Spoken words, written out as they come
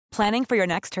Planning for your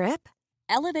next trip?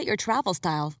 Elevate your travel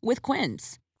style with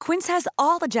Quince. Quince has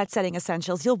all the jet-setting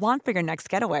essentials you'll want for your next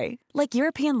getaway, like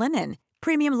European linen,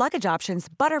 premium luggage options,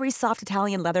 buttery soft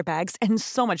Italian leather bags, and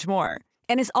so much more.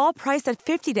 And is all priced at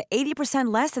 50 to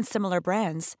 80% less than similar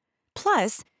brands.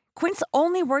 Plus, Quince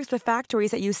only works with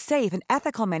factories that use safe and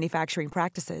ethical manufacturing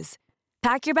practices.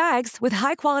 Pack your bags with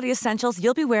high-quality essentials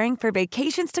you'll be wearing for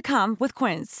vacations to come with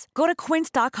Quince. Go to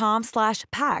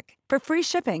quince.com/pack for free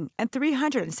shipping and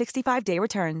 365-day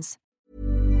returns.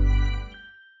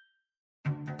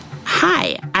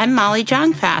 Hi, I'm Molly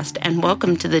Jongfast, and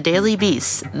welcome to The Daily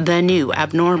Beast, the new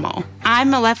abnormal.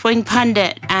 I'm a left-wing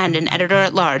pundit and an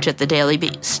editor-at-large at The Daily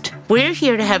Beast. We're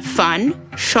here to have fun,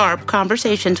 sharp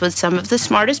conversations with some of the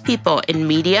smartest people in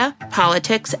media,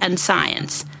 politics, and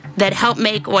science that help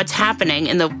make what's happening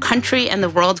in the country and the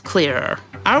world clearer.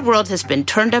 Our world has been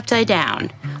turned upside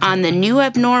down. On The New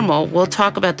Abnormal, we'll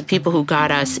talk about the people who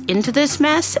got us into this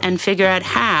mess and figure out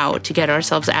how to get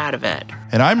ourselves out of it.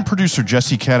 And I'm producer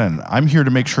Jesse Kennan. I'm here to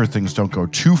make sure things don't go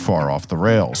too far off the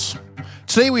rails.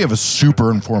 Today we have a super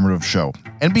informative show.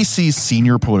 NBC's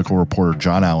senior political reporter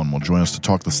John Allen will join us to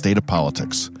talk the state of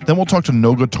politics. Then we'll talk to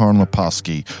Noga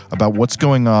Tarn-Lepofsky about what's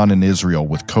going on in Israel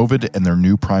with COVID and their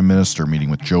new prime minister meeting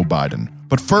with Joe Biden.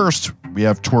 But first, we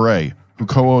have Toure, who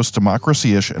co-hosts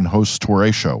Democracy-ish and hosts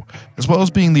Toure Show, as well as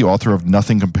being the author of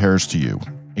Nothing Compares to You,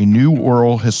 a new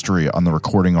oral history on the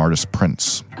recording artist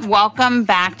Prince. Welcome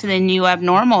back to The New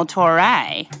Abnormal,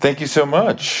 Toure. Thank you so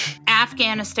much.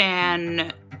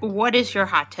 Afghanistan, what is your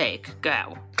hot take?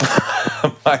 Go.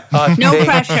 My hot No take.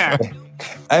 pressure.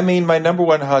 I mean, my number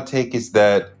one hot take is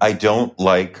that I don't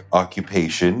like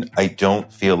occupation. I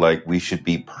don't feel like we should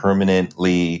be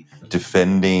permanently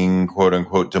defending, quote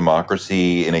unquote,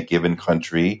 democracy in a given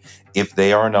country if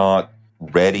they are not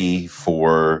ready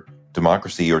for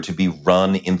democracy or to be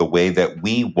run in the way that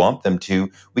we want them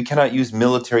to. We cannot use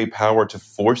military power to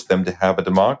force them to have a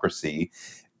democracy.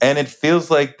 And it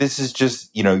feels like this is just,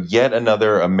 yet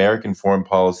another American foreign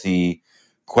policy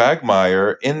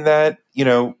quagmire in that,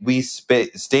 we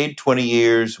stayed 20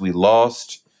 years, we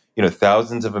lost,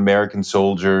 thousands of American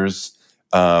soldiers.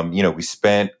 We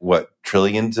spent,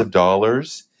 trillions of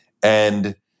dollars,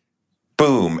 and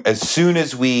boom, as soon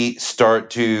as we start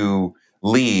to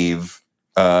leave,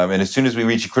 and as soon as we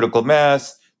reach a critical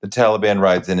mass, the Taliban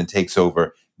rides in and takes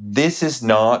over. This is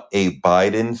not a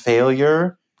Biden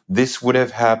failure. This would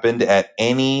have happened at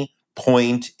any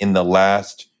point in the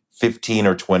last 15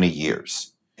 or 20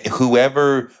 years.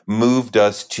 Whoever moved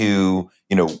us to,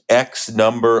 X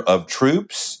number of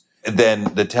troops, then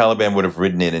the Taliban would have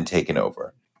ridden in and taken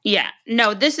over. Yeah,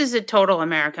 no, this is a total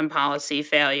American policy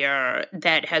failure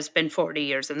that has been 40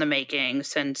 years in the making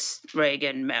since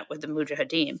Reagan met with the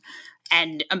Mujahideen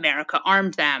and America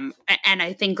armed them. And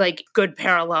I think good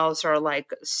parallels are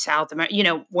South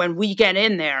America. When we get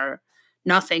in there,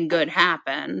 nothing good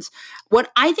happens. What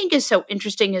I think is so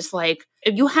interesting is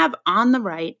you have on the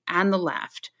right and the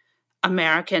left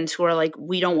Americans who are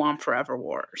we don't want forever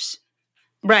wars,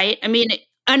 right? I mean,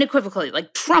 unequivocally,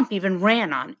 Trump even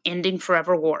ran on ending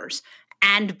forever wars.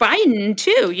 And Biden,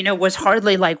 too, was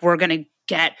hardly we're going to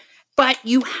get. But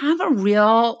you have a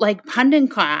real,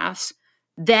 pundit class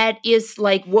that is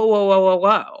whoa, whoa, whoa, whoa,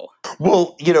 whoa.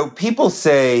 Well, people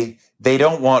say they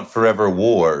don't want forever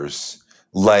wars.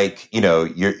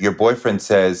 Your boyfriend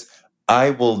says, I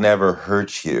will never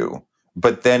hurt you.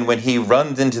 But then when he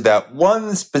runs into that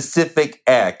one specific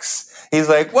ex, he's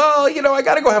like, well, I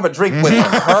got to go have a drink with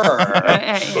her.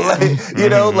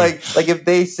 If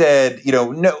they said,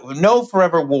 no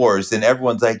forever wars, and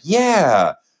everyone's like,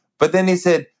 yeah. But then he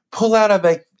said, pull out of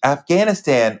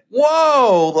Afghanistan.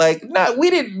 Whoa, we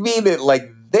didn't mean it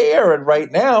there and right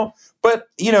now. But,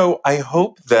 I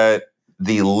hope that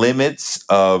the limits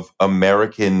of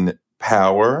American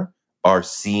power are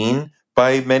seen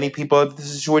by many people in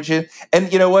this situation.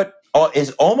 And you know what?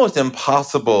 It's almost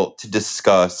impossible to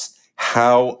discuss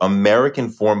how American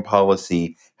foreign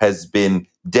policy has been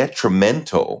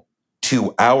detrimental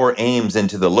to our aims and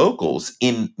to the locals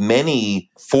in many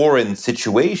foreign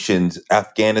situations.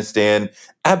 Afghanistan,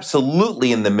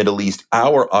 absolutely in the Middle East,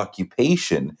 our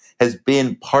occupation has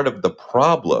been part of the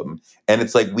problem. And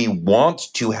it's we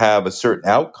want to have a certain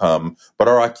outcome, but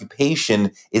our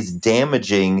occupation is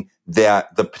damaging the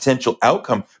potential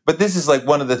outcome. But this is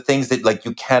one of the things that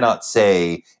you cannot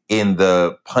say in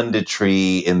the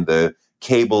punditry, in the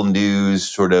cable news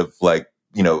sort of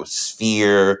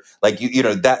sphere,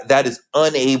 that is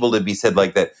unable to be said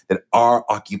that our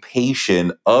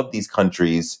occupation of these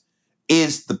countries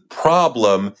is the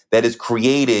problem that is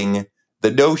creating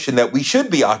the notion that we should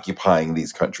be occupying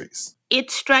these countries. It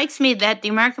strikes me that the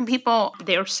American people,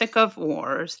 they're sick of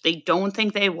wars. They don't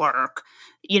think they work.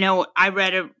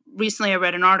 Recently I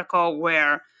read an article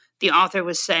where the author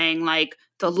was saying, like,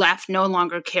 the left no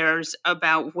longer cares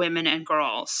about women and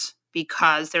girls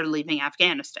because they're leaving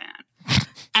Afghanistan.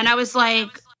 And I was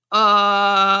like,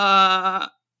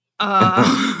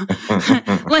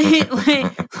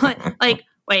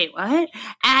 wait, what?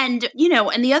 And,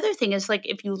 and the other thing is, like,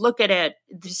 if you look at it,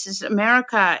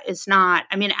 America is not,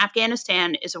 I mean,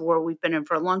 Afghanistan is a war we've been in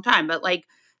for a long time, but, like,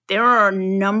 there are a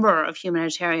number of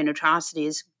humanitarian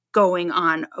atrocities going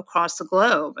on across the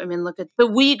globe. I mean, look at the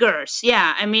Uyghurs.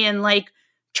 Yeah. I mean, like,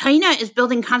 China is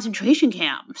building concentration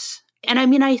camps. And I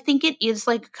mean, I think it is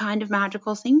like kind of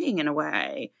magical thinking in a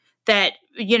way that,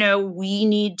 we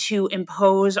need to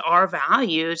impose our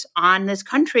values on this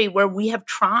country where we have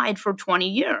tried for 20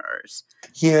 years.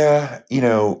 Yeah,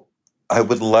 I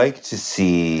would like to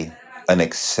see an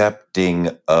accepting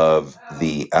of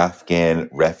the Afghan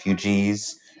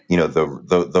refugees.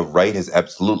 The right has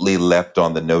absolutely leapt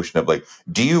on the notion of, like,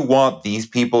 do you want these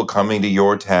people coming to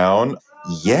your town?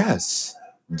 Yes.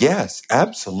 Yes,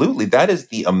 absolutely. That is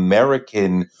the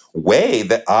American way,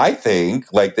 that I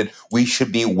think, like, that we should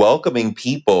be welcoming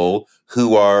people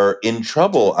who are in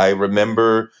trouble. I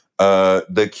remember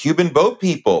the Cuban boat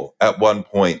people at one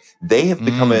point. They have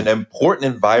become an important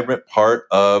and vibrant part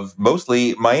of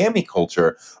mostly Miami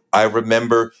culture. I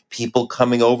remember people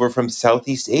coming over from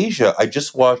Southeast Asia. I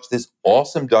just watched this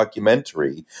awesome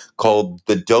documentary called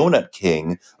The Donut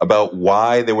King about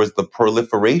why there was the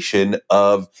proliferation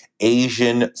of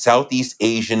Southeast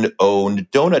Asian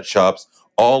owned donut shops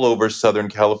all over Southern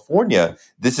California.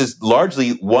 This is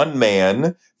largely one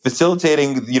man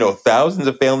facilitating, thousands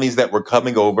of families that were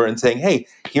coming over and saying, hey,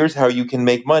 here's how you can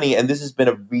make money. And this has been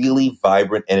a really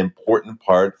vibrant and important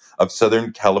part of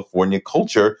Southern California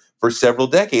culture for several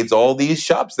decades. All these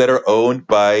shops that are owned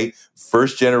by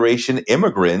first generation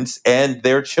immigrants and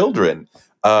their children.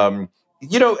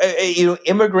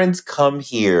 Immigrants come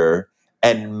here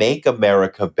and make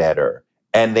America better.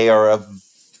 And they are a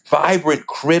vibrant,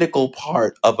 critical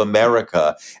part of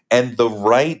America. And the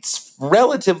right's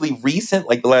relatively recent,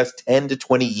 like the last 10 to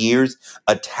 20 years,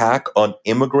 attack on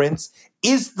immigrants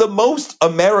is the most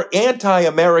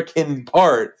anti-American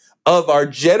part of our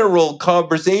general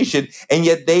conversation. And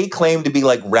yet they claim to be,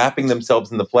 like, wrapping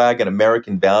themselves in the flag and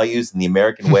American values and the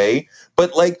American way.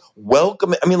 But, like,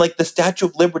 welcome. I mean, like, the Statue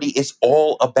of Liberty is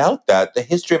all about that. The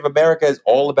history of America is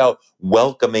all about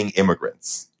welcoming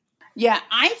immigrants. Yeah,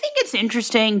 I think it's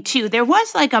interesting, too. There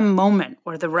was like a moment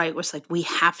where the right was like, we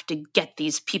have to get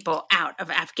these people out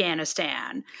of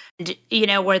Afghanistan. And,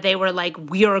 where they were like,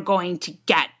 we are going to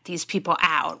get these people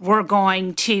out. We're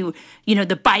going to, the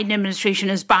Biden administration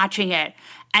is botching it.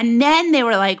 And then they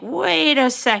were like, wait a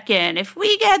second, if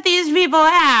we get these people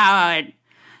out,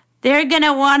 they're going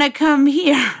to want to come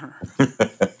here.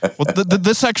 Well,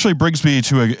 this actually brings me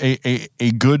to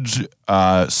a good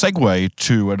segue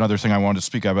to another thing I wanted to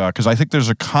speak about, because I think there's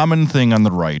a common thing on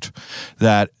the right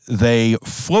that they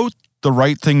float the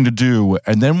right thing to do,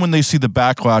 and then when they see the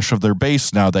backlash of their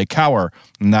base now, they cower.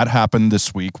 And that happened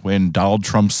this week when Donald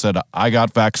Trump said, I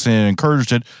got vaccinated and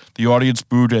encouraged it. The audience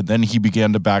booed, and then he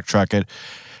began to backtrack it.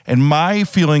 And my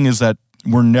feeling is that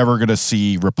we're never going to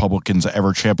see Republicans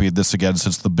ever champion this again,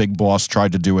 since the big boss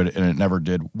tried to do it and it never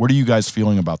did. What are you guys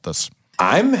feeling about this?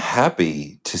 I'm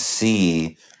happy to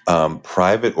see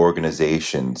private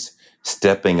organizations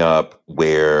stepping up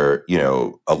where,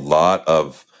 a lot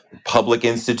of public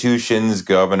institutions,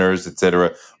 governors, et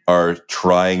cetera, are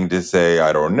trying to say,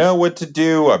 I don't know what to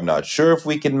do. I'm not sure if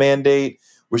we can mandate.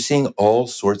 We're seeing all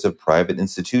sorts of private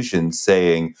institutions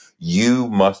saying, you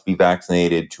must be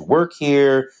vaccinated to work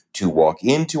here, to walk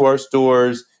into our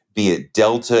stores, be it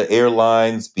Delta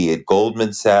Airlines, be it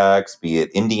Goldman Sachs, be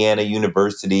it Indiana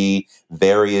University.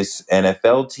 Various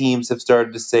NFL teams have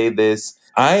started to say this.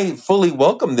 I fully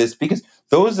welcome this, because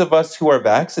those of us who are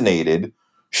vaccinated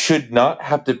should not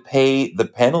have to pay the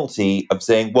penalty of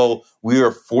saying, well, we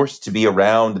are forced to be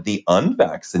around the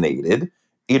unvaccinated.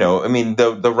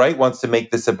 The right wants to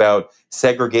make this about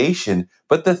segregation.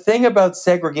 But the thing about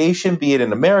segregation, be it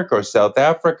in America or South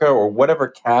Africa or whatever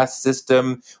caste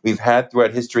system we've had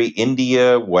throughout history,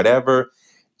 India, whatever,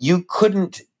 you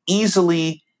couldn't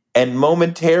easily and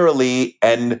momentarily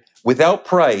and without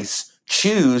price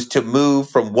choose to move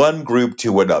from one group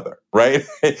to another, right?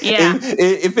 Yeah.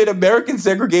 If in American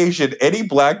segregation, any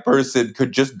black person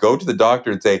could just go to the doctor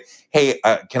and say, hey,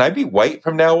 can I be white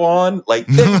from now on? Like,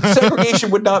 then segregation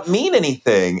would not mean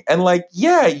anything. And like,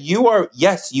 yeah, you are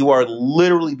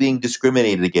literally being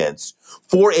discriminated against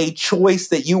for a choice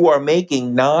that you are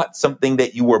making, not something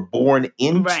that you were born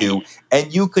into. Right.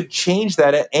 And you could change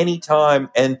that at any time.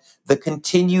 And the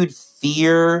continued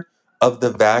fear of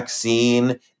the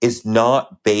vaccine is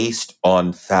not based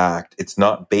on fact. It's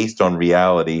not based on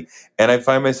reality. And I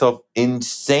find myself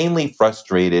insanely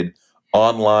frustrated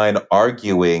online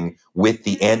arguing with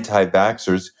the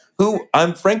anti-vaxxers who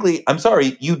I'm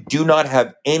sorry, you do not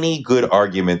have any good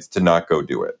arguments to not go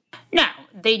do it. No,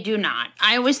 they do not.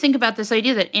 I always think about this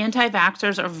idea that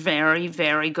anti-vaxxers are very,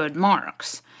 very good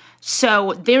marks.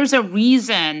 So there's a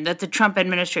reason that the Trump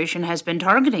administration has been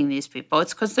targeting these people.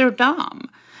 It's because they're dumb.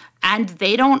 And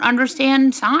they don't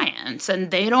understand science, and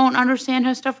they don't understand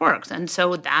how stuff works. And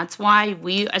so that's why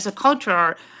we, as a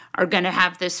culture, are going to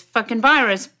have this fucking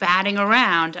virus batting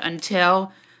around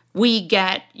until we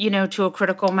get, to a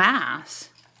critical mass.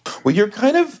 Well, you're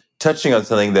kind of touching on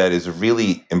something that is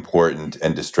really important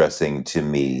and distressing to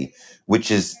me,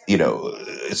 which is,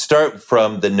 start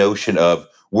from the notion of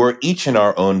we're each in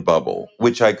our own bubble,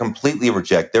 which I completely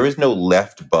reject. There is no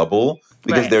left bubble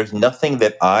because there's nothing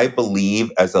that I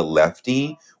believe as a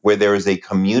lefty where there is a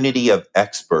community of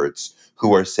experts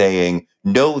who are saying,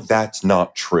 no, that's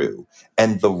not true.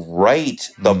 And the right,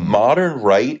 the modern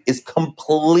right, is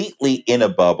completely in a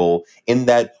bubble in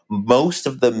that most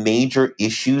of the major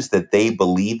issues that they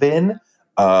believe in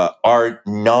are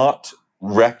not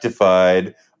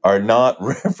rectified, are not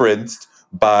referenced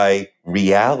by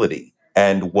reality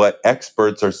and what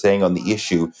experts are saying on the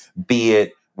issue, be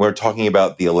it we're talking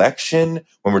about the election,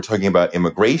 when we're talking about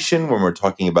immigration, when we're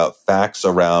talking about facts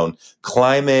around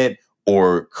climate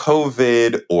or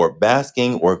COVID or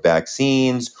masking or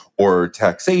vaccines or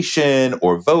taxation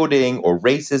or voting or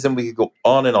racism. We could go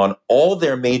on and on. All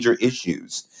their major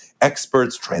issues,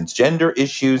 experts, transgender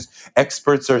issues,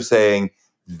 experts are saying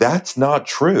that's not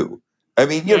true. I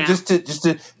mean, just to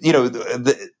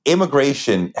the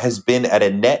immigration has been at a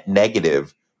net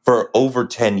negative for over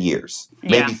 10 years,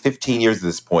 maybe 15 years at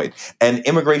this point. And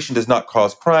immigration does not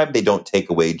cause crime. They don't take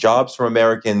away jobs from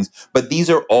Americans. But these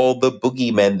are all the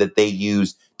boogeymen that they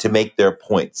use to make their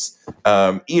points.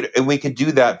 And we could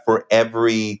do that for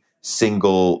every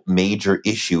single major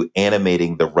issue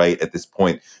animating the right at this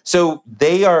point. So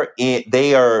they are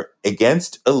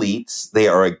against elites. They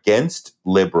are against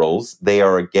liberals. They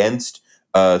are against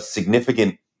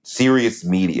significant, serious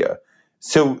media.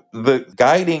 So the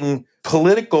guiding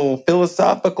political,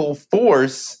 philosophical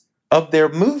force of their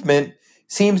movement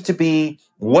seems to be,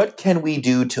 what can we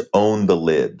do to own the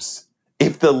libs?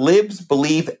 If the libs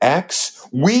believe X,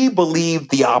 we believe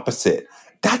the opposite.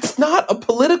 That's not a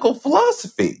political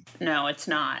philosophy. No, it's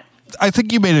not. I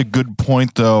think you made a good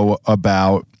point, though,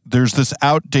 about there's this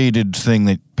outdated thing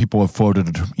that people have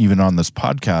floated even on this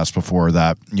podcast before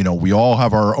that, we all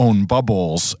have our own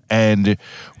bubbles. And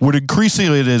what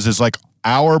increasingly it is like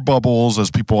our bubbles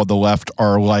as people on the left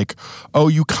are like, oh,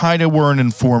 you kind of weren't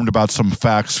informed about some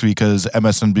facts because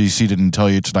MSNBC didn't tell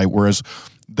you tonight. Whereas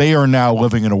they are now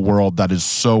living in a world that is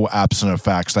so absent of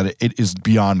facts that it is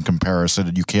beyond comparison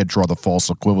and you can't draw the false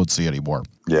equivalency anymore.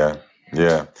 Yeah.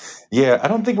 I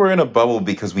don't think we're in a bubble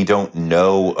because we don't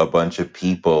know a bunch of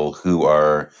people who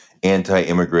are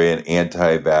anti-immigrant,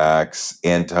 anti-vax,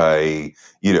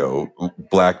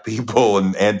 black people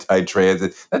and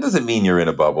anti-transit. That doesn't mean you're in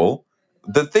a bubble.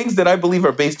 The things that I believe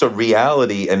are based on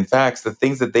reality and facts, the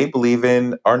things that they believe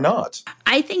in are not.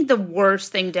 I think the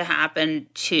worst thing to happen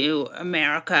to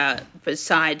America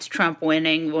besides Trump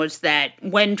winning was that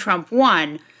when Trump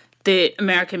won, the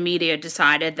American media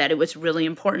decided that it was really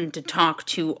important to talk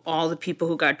to all the people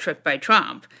who got tricked by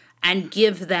Trump and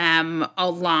give them a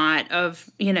lot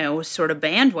of, sort of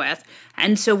bandwidth.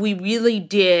 And so we really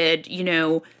did,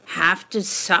 have to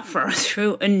suffer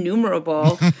through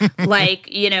innumerable,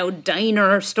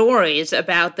 diner stories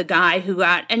about the guy who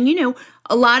got, and,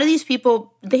 a lot of these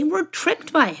people, they were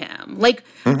tricked by him.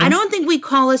 I don't think we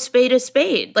call a spade a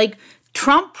spade.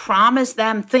 Trump promised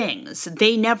them things.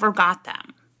 They never got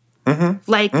them.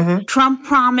 Trump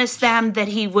promised them that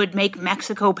he would make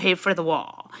Mexico pay for the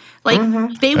wall.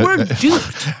 They were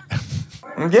duped.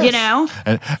 Yes.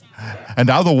 And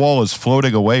now the wall is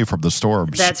floating away from the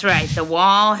storms. That's right. The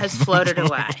wall has floated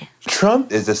away.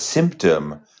 Trump is a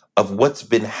symptom of what's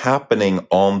been happening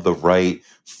on the right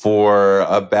for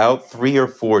about 3 or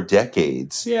 4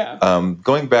 decades. Yeah.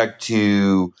 Going back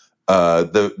to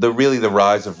the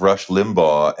rise of Rush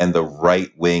Limbaugh and the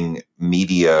right-wing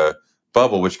media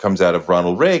bubble, which comes out of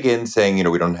Ronald Reagan saying,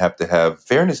 we don't have to have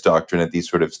fairness doctrine at these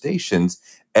sort of stations.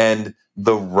 And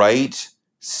the right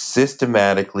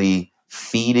systematically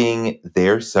feeding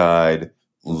their side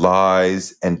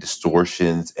lies and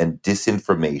distortions and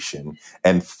disinformation,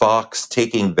 and Fox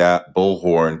taking that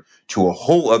bullhorn to a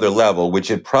whole other level,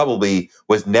 which it probably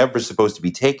was never supposed to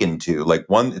be taken to.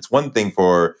 It's one thing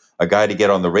for a guy to get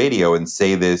on the radio and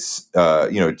say this,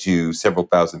 to several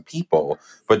thousand people,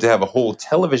 but to have a whole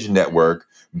television network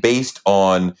based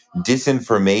on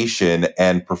disinformation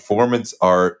and performance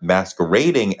art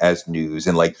masquerading as news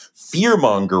and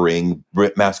fear-mongering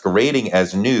masquerading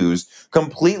as news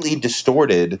completely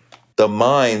distorted the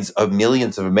minds of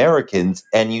millions of Americans.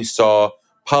 And you saw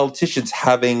politicians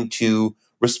having to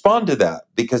respond to that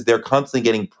because they're constantly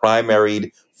getting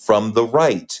primaried from the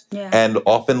right and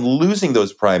often losing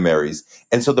those primaries.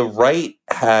 And so the right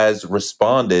has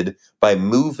responded by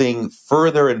moving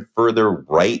further and further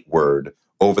rightward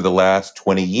over the last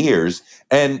 20 years.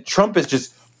 And Trump is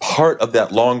just part of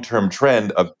that long-term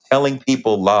trend of telling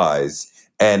people lies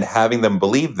and having them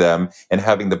believe them and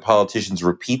having the politicians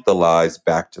repeat the lies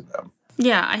back to them.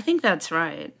 Yeah, I think that's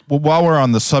right. Well, while we're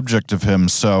on the subject of him,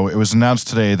 so it was announced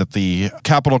today that the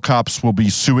Capitol cops will be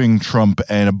suing Trump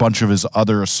and a bunch of his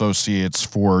other associates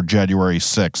for January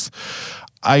 6th.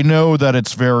 I know that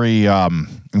it's very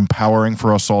empowering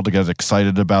for us all to get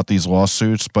excited about these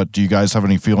lawsuits, but do you guys have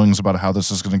any feelings about how this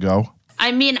is going to go?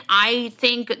 I mean, I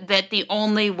think that the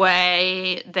only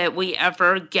way that we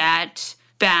ever get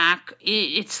back,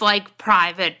 it's like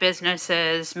private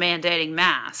businesses mandating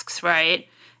masks, right?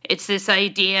 It's this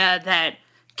idea that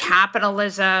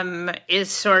capitalism is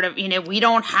sort of, we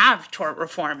don't have tort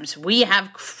reforms. We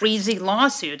have crazy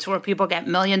lawsuits where people get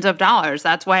millions of dollars.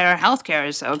 That's why our healthcare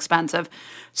is so expensive.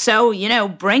 So,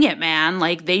 bring it, man.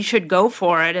 They should go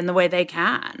for it in the way they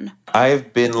can.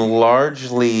 I've been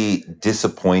largely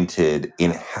disappointed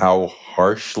in how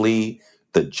harshly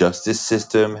the justice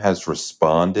system has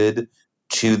responded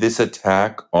to this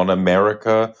attack on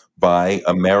America by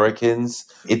Americans.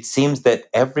 It seems that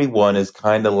everyone is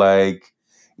kind of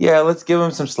let's give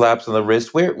them some slaps on the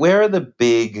wrist. Where are the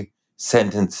big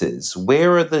sentences?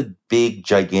 Where are the big,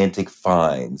 gigantic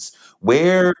fines?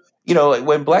 Where,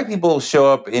 when Black people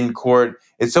show up in court,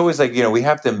 it's always we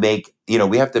have to make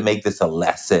this a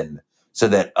lesson so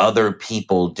that other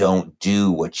people don't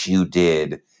do what you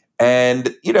did.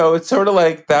 And, it's sort of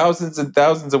like thousands and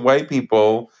thousands of white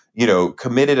people,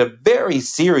 committed a very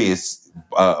serious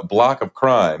block of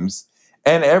crimes.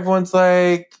 And everyone's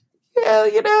like, yeah,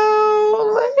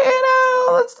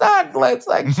 let's not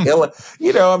kill it.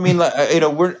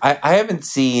 I haven't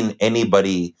seen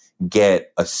anybody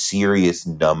get a serious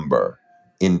number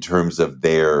in terms of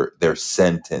their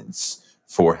sentence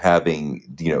for having,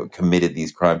 committed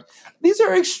these crimes. These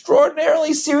are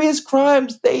extraordinarily serious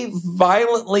crimes. They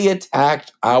violently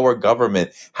attacked our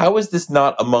government. How is this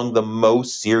not among the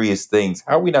most serious things?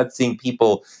 How are we not seeing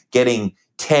people getting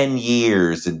 10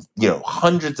 years and,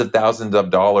 hundreds of thousands of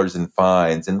dollars in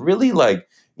fines and really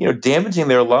damaging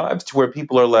their lives to where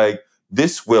people are like,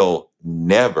 this will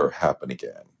never happen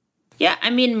again? Yeah, I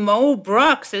mean, Mo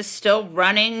Brooks is still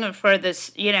running for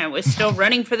this,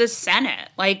 running for the Senate.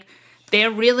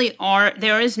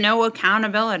 There is no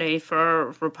accountability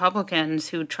for Republicans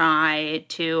who try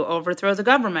to overthrow the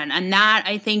government. And that,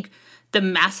 I think, the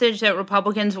message that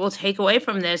Republicans will take away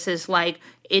from this is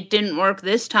it didn't work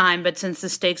this time, but since the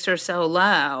stakes are so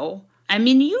low. I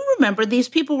mean, you remember these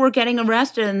people were getting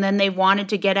arrested and then they wanted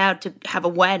to get out to have a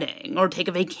wedding or take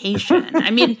a vacation.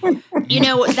 I mean,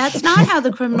 that's not how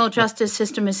the criminal justice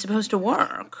system is supposed to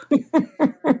work.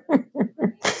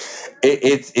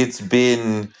 It's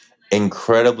been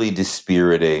incredibly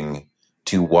dispiriting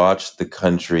to watch the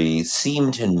country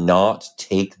seem to not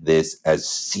take this as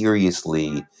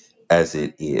seriously as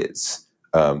it is.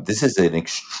 This is an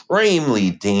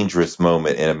extremely dangerous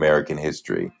moment in American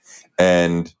history.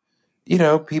 And,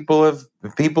 people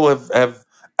have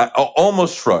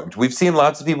almost shrugged. We've seen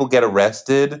lots of people get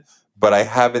arrested, but I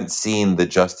haven't seen the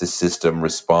justice system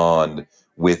respond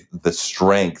with the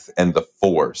strength and the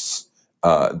force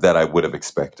that I would have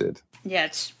expected. Yeah,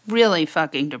 it's really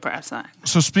fucking depressing.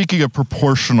 So speaking of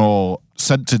proportional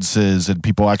sentences and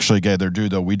people actually get their due,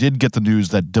 though, we did get the news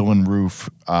that Dylan Roof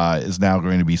is now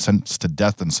going to be sentenced to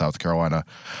death in South Carolina.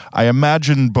 I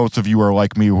imagine both of you are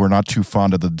like me who are not too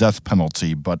fond of the death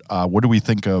penalty, but what do we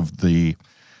think of the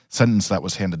sentence that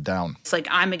was handed down? It's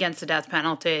I'm against the death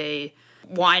penalty.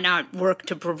 Why not work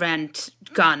to prevent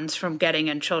guns from getting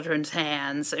in children's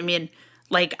hands? I mean,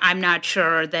 Like, I'm not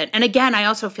sure that, and again, I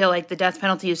also feel like the death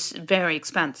penalty is very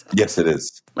expensive. Yes, it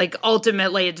is. Like,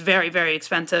 ultimately, it's very, very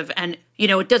expensive. And,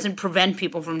 it doesn't prevent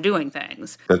people from doing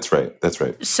things. That's right. That's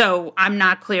right. So I'm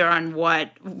not clear on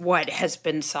what has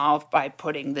been solved by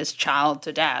putting this child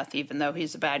to death, even though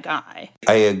he's a bad guy.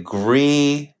 I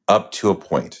agree up to a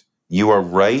point. You are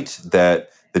right that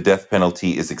the death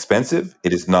penalty is expensive.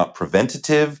 It is not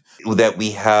preventative, that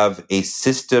we have a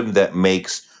system that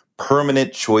makes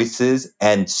permanent choices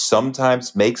and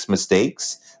sometimes makes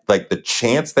mistakes. Like the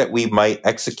chance that we might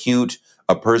execute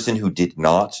a person who did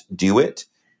not do it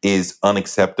is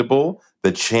unacceptable.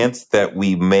 The chance that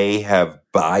we may have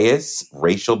bias,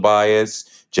 racial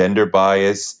bias, gender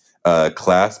bias,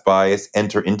 class bias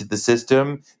enter into the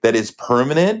system that is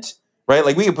permanent, right?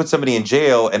 Like we could put somebody in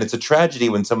jail and it's a tragedy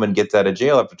when someone gets out of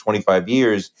jail after 25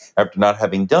 years after not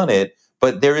having done it.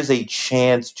 But there is a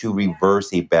chance to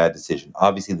reverse a bad decision.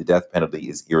 Obviously, the death penalty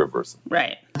is irreversible.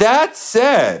 Right. That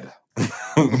said,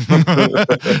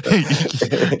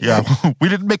 yeah, we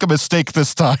didn't make a mistake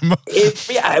this time.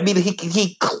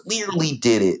 He clearly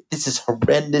did it. This is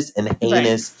horrendous and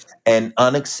heinous and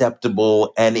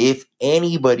unacceptable. And if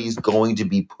anybody's going to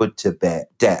be put to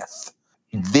death,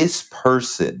 this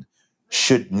person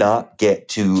should not get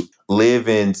to live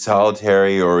in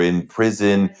solitary or in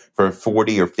prison for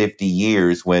 40 or 50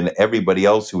 years when everybody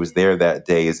else who was there that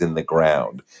day is in the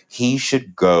ground. He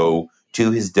should go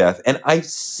to his death. And I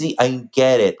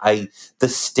get it. The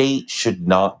state should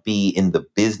not be in the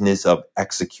business of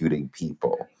executing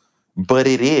people, but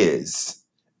it is.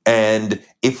 And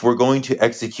if we're going to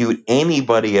execute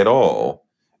anybody at all,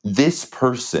 this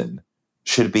person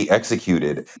should be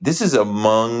executed. This is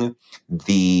among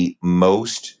the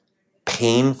most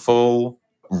painful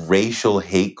racial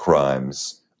hate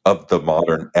crimes of the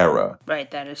modern era. Right,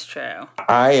 that is true.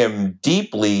 I am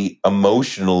deeply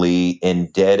emotionally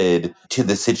indebted to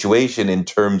the situation in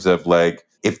terms of like,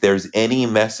 if there's any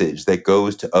message that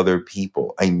goes to other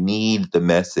people, I need the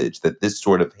message that this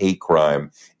sort of hate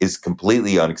crime is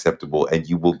completely unacceptable and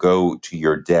you will go to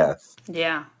your death.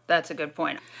 Yeah, that's a good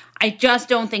point. I just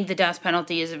don't think the death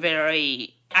penalty is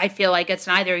I feel like it's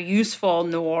neither useful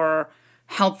nor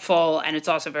helpful, and it's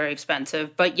also very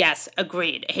expensive. But yes,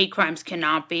 agreed. Hate crimes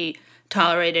cannot be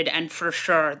tolerated, and for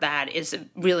sure that is a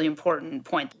really important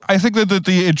point. I think that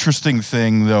the interesting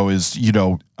thing, though, is,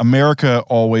 America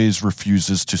always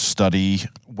refuses to study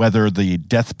whether the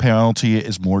death penalty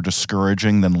is more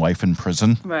discouraging than life in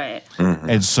prison. Right. Mm-hmm.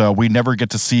 And so we never get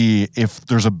to see if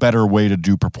there's a better way to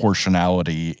do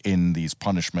proportionality in these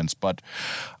punishments. But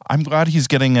I'm glad he's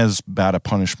getting as bad a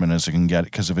punishment as he can get,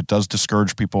 because if it does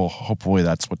discourage people, hopefully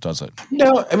that's what does it.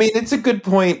 No, I mean, it's a good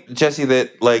point, Jesse,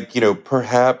 that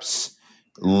perhaps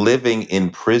living in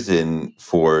prison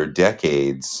for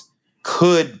decades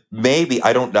could maybe,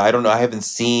 I don't know, I haven't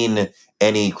seen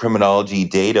any criminology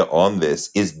data on this.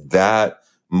 Is that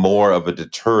more of a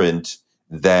deterrent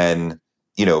than,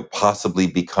 possibly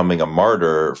becoming a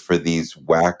martyr for these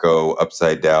wacko,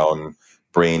 upside down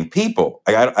brain people?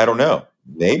 I don't know.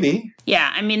 Maybe.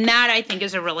 Yeah, I mean, that I think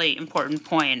is a really important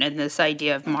point in this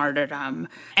idea of martyrdom.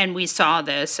 And we saw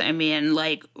this,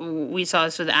 we saw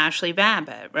this with Ashley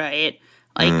Babbitt, right?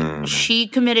 She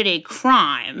committed a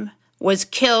crime, was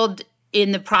killed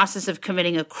in the process of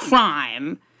committing a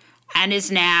crime, and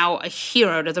is now a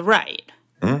hero to the right.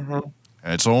 Mm-hmm.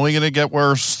 It's only going to get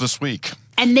worse this week.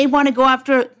 And they want to go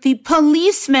after the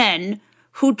policeman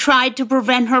who tried to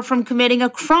prevent her from committing a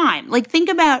crime. Think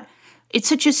about, it's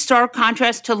such a stark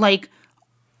contrast to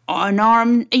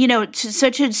unarmed, it's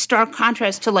such a stark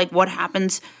contrast to what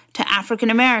happens to African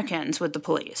Americans with the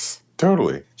police.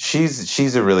 Totally.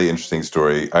 She's a really interesting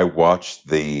story. I watched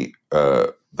the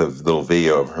little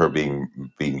video of her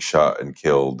being shot and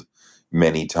killed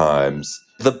many times.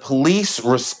 The police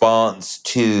response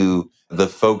to the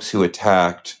folks who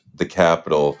attacked the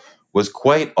Capitol was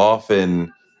quite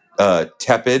often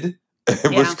tepid.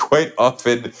 It was quite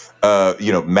often,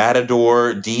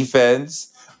 matador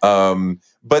defense.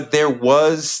 But there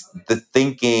was the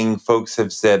thinking, folks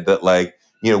have said that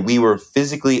we were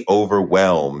physically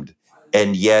overwhelmed,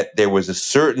 and yet there was a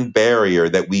certain barrier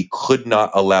that we could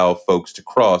not allow folks to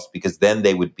cross, because then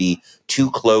they would be too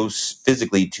close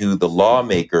physically to the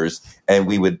lawmakers and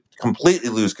we would completely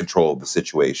lose control of the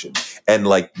situation. And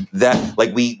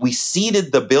we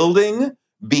ceded the building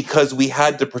because we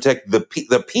had to protect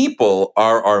the people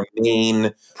are our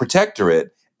main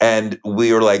protectorate. And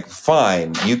we were like,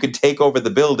 fine, you can take over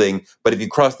the building, but if you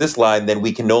cross this line, then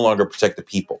we can no longer protect the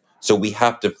people. So we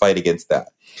have to fight against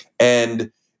that.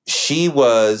 And she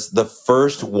was the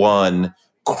first one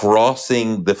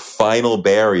crossing the final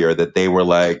barrier that they were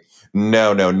like,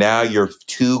 no, now you're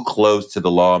too close to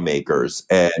the lawmakers.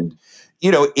 And,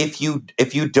 if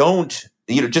you don't,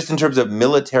 just in terms of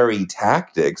military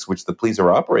tactics, which the police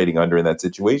are operating under in that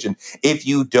situation, if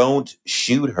you don't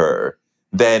shoot her,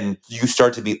 then you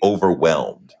start to be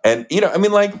overwhelmed. And,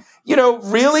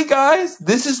 really, guys,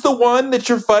 this is the one that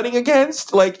you're fighting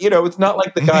against? It's not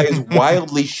like the guy is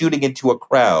wildly shooting into a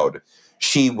crowd.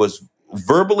 She was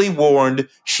verbally warned.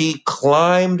 She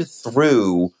climbed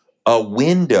through a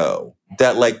window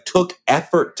that took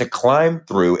effort to climb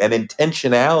through and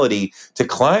intentionality to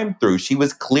climb through. She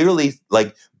was clearly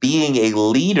being a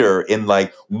leader in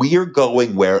we're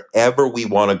going wherever we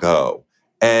want to go.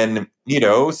 And,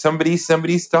 somebody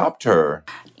stopped her.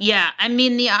 Yeah, I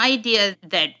mean, the idea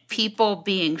that people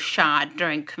being shot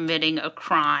during committing a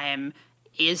crime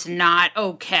is not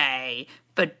okay,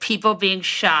 but people being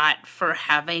shot for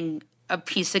having a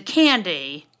piece of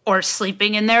candy or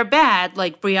sleeping in their bed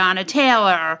like Breonna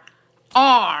Taylor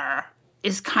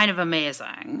is kind of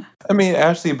amazing. I mean,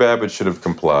 Ashley Babbitt should have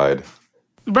complied.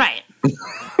 Right.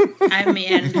 I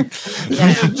mean,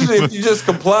 if you just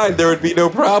complied, there would be no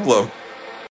problem.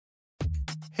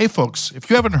 Hey folks, if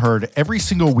you haven't heard, every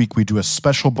single week we do a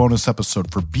special bonus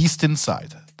episode for Beast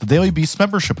Inside, the Daily Beast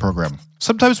membership program.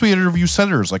 Sometimes we interview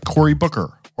senators like Cory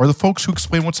Booker, or the folks who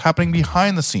explain what's happening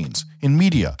behind the scenes in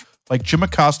media, like Jim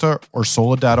Acosta or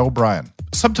Soledad O'Brien.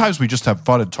 Sometimes we just have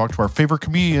fun and talk to our favorite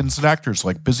comedians and actors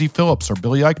like Busy Phillips or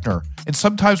Billy Eichner. And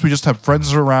sometimes we just have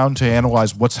friends around to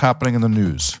analyze what's happening in the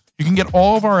news. You can get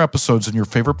all of our episodes in your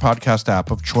favorite podcast app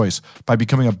of choice by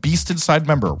becoming a Beast Inside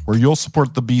member, where you'll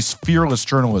support the Beast's fearless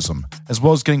journalism, as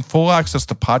well as getting full access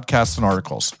to podcasts and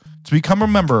articles. To become a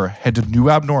member, head to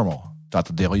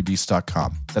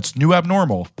newabnormal.thedailybeast.com. That's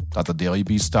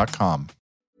newabnormal.thedailybeast.com.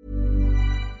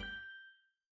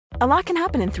 A lot can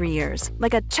happen in 3 years,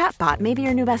 like a chatbot may be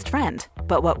your new best friend.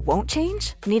 But what won't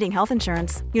change? Needing health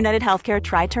insurance. United Healthcare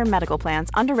Tri-Term Medical Plans,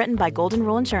 underwritten by Golden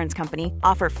Rule Insurance Company,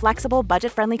 offer flexible,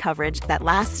 budget-friendly coverage that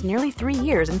lasts nearly 3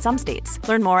 years in some states.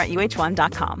 Learn more at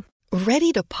uh1.com.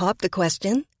 Ready to pop the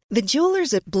question? The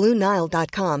jewelers at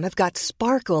BlueNile.com have got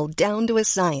sparkle down to a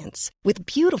science with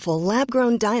beautiful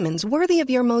lab-grown diamonds worthy of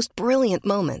your most brilliant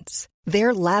moments.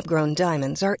 Their lab-grown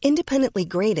diamonds are independently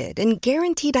graded and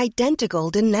guaranteed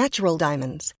identical to natural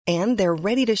diamonds, and they're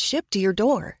ready to ship to your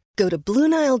door. Go to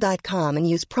BlueNile.com and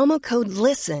use promo code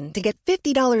LISTEN to get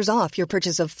 $50 off your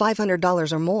purchase of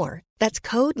 $500 or more. That's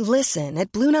code LISTEN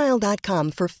at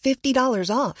BlueNile.com for $50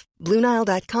 off.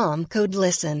 BlueNile.com, code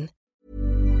LISTEN.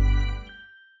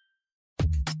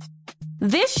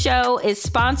 This show is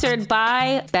sponsored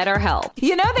by BetterHelp.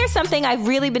 You know, there's something I've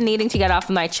really been needing to get off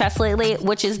of my chest lately,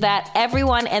 which is that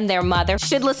everyone and their mother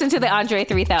should listen to the Andre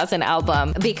 3000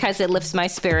 album because it lifts my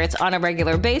spirits on a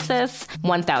regular basis,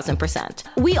 1000%.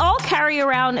 We all carry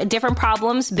around different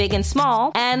problems, big and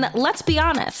small, and let's be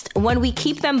honest, when we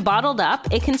keep them bottled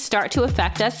up, it can start to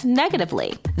affect us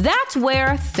negatively. That's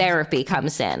where therapy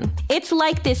comes in. It's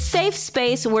like this safe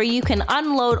space where you can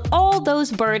unload all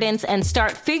those burdens and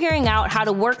start figuring out how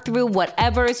to work through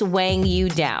whatever's weighing you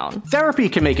down. Therapy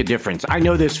can make a difference. I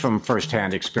know this from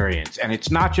firsthand experience, and it's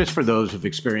not just for those who've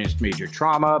experienced major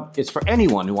trauma. It's for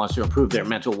anyone who wants to improve their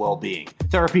mental well-being.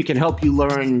 Therapy can help you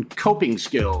learn coping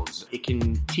skills. It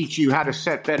can teach you how to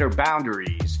set better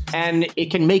boundaries, and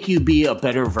it can make you be a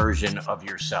better version of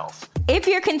yourself. If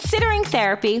you're considering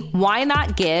therapy, why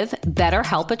not give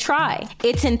BetterHelp a try?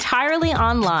 It's entirely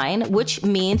online, which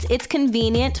means it's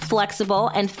convenient, flexible,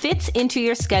 and fits into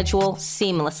your schedule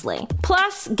seamlessly.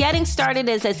 Plus, getting started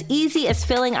is as easy as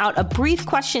filling out a brief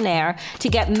questionnaire to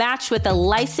get matched with a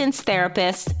licensed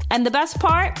therapist. And the best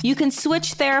part? You can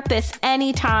switch therapists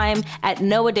anytime at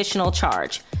no additional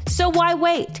charge. So why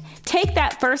wait? Take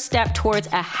that first step towards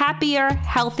a happier,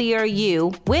 healthier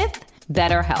you with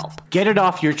BetterHelp. Get it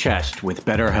off your chest with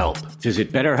BetterHelp.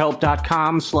 Visit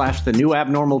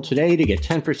BetterHelp.com/thenewabnormal today to get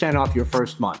 10% off your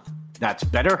first month. That's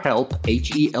BetterHelp,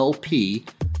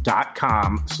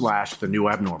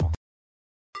 HELP.com/thenewabnormal.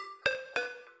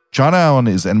 John Allen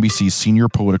is NBC's senior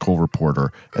political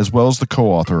reporter, as well as the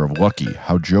co-author of Lucky,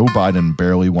 How Joe Biden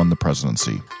Barely Won the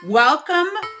Presidency. Welcome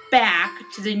back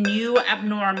to the new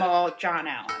abnormal John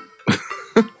Allen.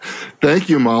 Thank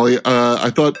you, Molly. I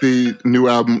thought the new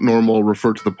abnormal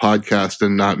referred to the podcast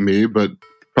and not me, but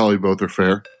probably both are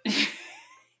fair.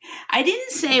 I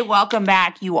didn't say welcome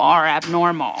back, you are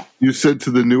abnormal. You said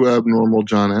to the new abnormal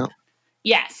John Allen.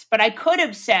 Yes, but I could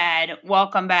have said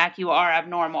welcome back, you are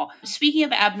abnormal. Speaking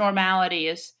of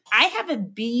abnormalities, I have a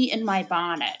bee in my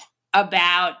bonnet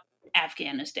about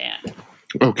Afghanistan.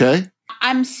 Okay.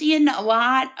 I'm seeing a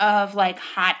lot of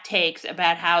hot takes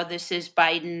about how this is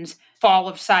Biden's fall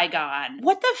of Saigon.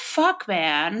 What the fuck,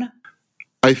 man?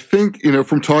 I think,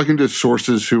 from talking to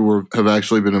sources who have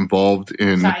actually been involved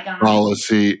in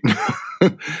policy.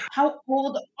 How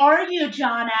old are you,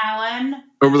 John Allen?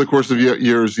 Over the course of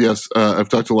years, yes, I've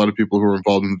talked to a lot of people who were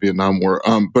involved in the Vietnam War.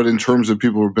 But in terms of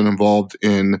people who have been involved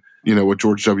in, what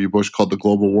George W. Bush called the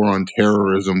global war on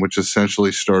terrorism, which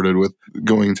essentially started with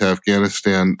going to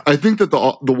Afghanistan, I think that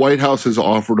the White House has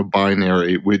offered a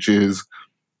binary, which is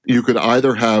you could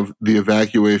either have the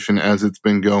evacuation as it's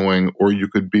been going, or you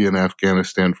could be in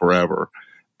Afghanistan forever.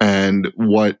 And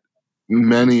what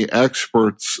many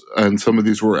experts, and some of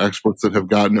these were experts that have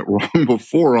gotten it wrong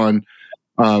before on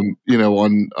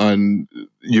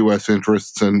U.S.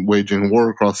 interests and waging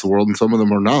war across the world, and some of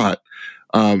them are not.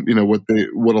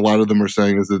 What a lot of them are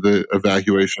saying is that the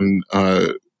evacuation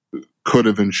could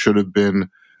have and should have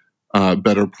been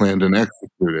better planned and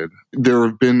executed. There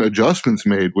have been adjustments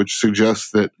made, which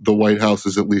suggests that the White House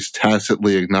is at least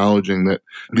tacitly acknowledging that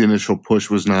the initial push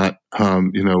was not,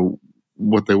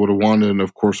 what they would have wanted. And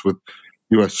of course, with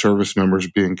U.S. service members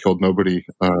being killed, nobody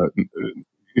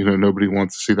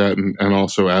wants to see that, and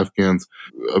also Afghans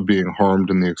being harmed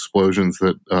in the explosions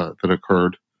that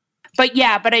occurred.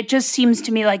 But it just seems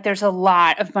to me like there's a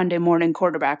lot of Monday morning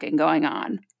quarterbacking going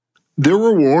on. There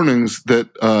were warnings that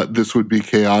this would be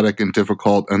chaotic and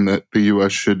difficult, and that the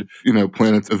U.S. should,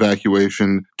 plan its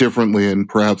evacuation differently and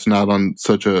perhaps not on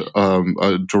such a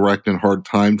direct and hard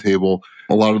timetable.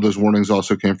 A lot of those warnings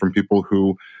also came from people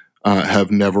who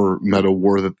have never met a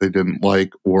war that they didn't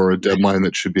like, or a deadline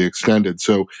that should be extended.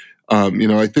 So,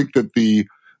 I think that the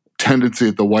tendency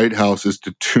at the White House is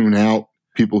to tune out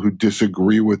people who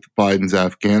disagree with Biden's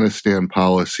Afghanistan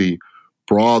policy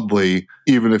broadly,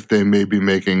 even if they may be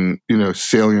making,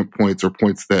 salient points or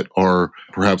points that are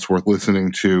perhaps worth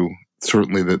listening to.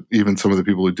 Certainly that even some of the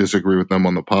people who disagree with them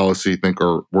on the policy think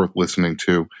are worth listening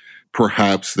to.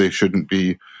 Perhaps they shouldn't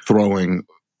be throwing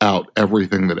out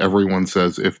everything that everyone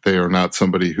says if they are not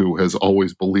somebody who has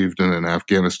always believed in an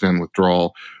Afghanistan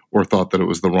withdrawal or thought that it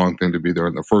was the wrong thing to be there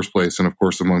in the first place. And of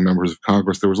course, among members of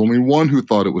Congress, there was only one who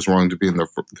thought it was wrong to be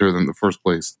there in the first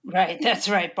place. Right, that's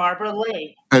right, Barbara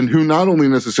Lee. And who not only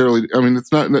necessarily,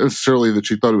 it's not necessarily that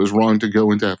she thought it was wrong to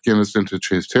go into Afghanistan to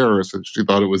chase terrorists, and she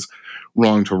thought it was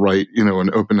wrong to write,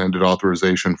 an open-ended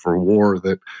authorization for war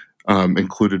that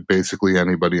included basically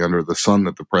anybody under the sun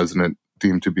that the president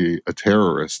deemed to be a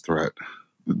terrorist threat.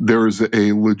 There is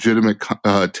a legitimate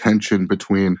tension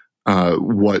between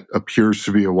what appears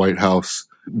to be a White House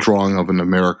drawing of an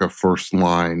America First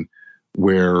line,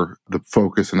 where the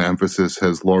focus and emphasis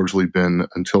has largely been,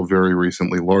 until very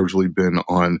recently,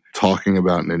 on talking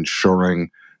about and ensuring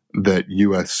that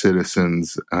U.S.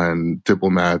 citizens and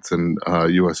diplomats and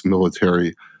U.S.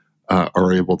 military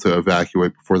are able to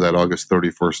evacuate before that August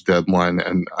 31st deadline.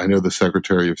 And I know the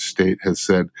Secretary of State has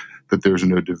said that there's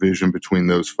no division between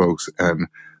those folks and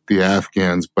the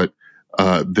Afghans, but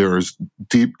there is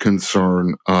deep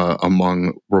concern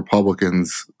among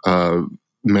Republicans,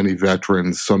 many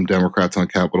veterans, some Democrats on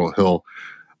Capitol Hill,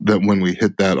 that when we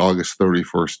hit that August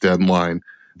 31st deadline,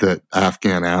 that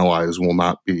Afghan allies will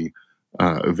not be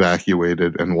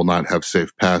evacuated and will not have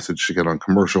safe passage to get on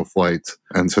commercial flights.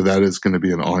 And so that is going to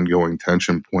be an ongoing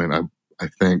tension point, I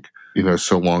think,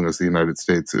 so long as the United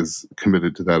States is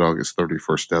committed to that August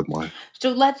 31st deadline.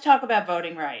 So let's talk about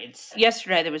voting rights.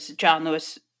 Yesterday, there was a John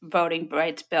Lewis voting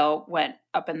rights bill went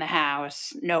up in the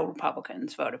House. No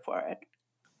Republicans voted for it.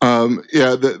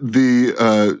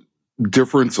 The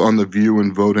difference on the view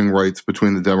and voting rights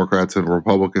between the Democrats and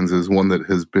Republicans is one that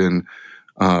has been,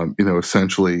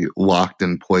 essentially locked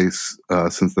in place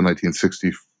since the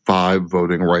 1965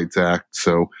 Voting Rights Act.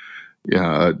 So,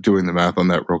 doing the math on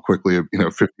that real quickly,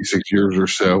 56 years or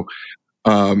so.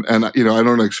 And I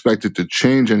don't expect it to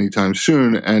change anytime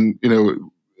soon. And,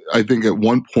 I think at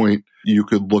one point you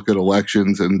could look at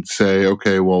elections and say,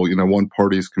 okay, well, one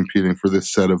party's competing for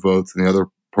this set of votes and the other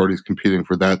party's competing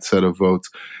for that set of votes.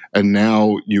 And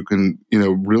now you can,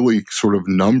 really sort of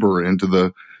number into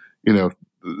the,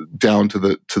 down to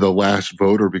the last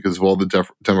voter because of all the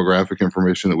demographic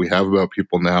information that we have about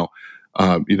people now,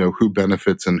 who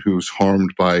benefits and who's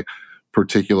harmed by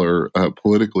particular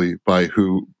politically by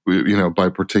who, by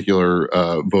particular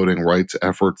voting rights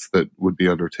efforts that would be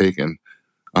undertaken,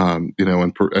 and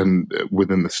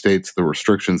within the states, the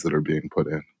restrictions that are being put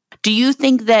in. Do you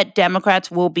think that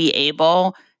Democrats will be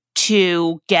able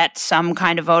to get some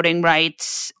kind of voting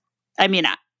rights,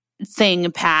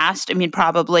 thing passed?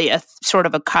 Probably a sort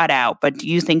of a cutout, but do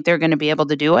you think they're going to be able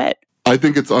to do it? I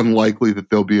think it's unlikely that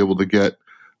they'll be able to get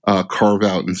carve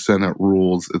out in Senate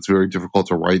rules. It's very difficult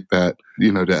to write that,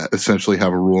 to essentially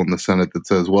have a rule in the Senate that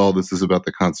says, well, this is about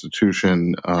the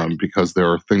Constitution, because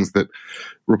there are things that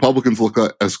Republicans look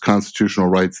at as constitutional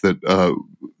rights that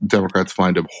Democrats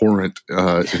find abhorrent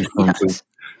in terms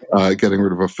of getting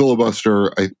rid of a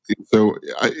filibuster.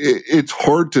 It's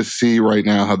hard to see right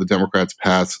now how the Democrats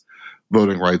pass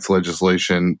voting rights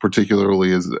legislation,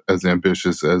 particularly as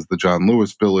ambitious as the John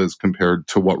Lewis bill is, compared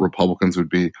to what Republicans would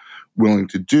be willing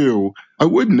to do. I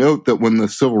would note that when the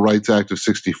Civil Rights Act of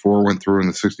 64 went through and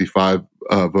the 65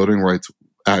 Voting Rights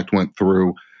Act went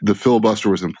through, the filibuster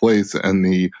was in place and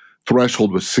the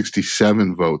threshold was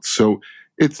 67 votes. So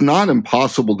it's not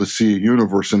impossible to see a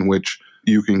universe in which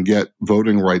you can get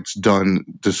voting rights done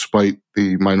despite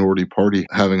the minority party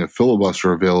having a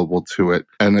filibuster available to it.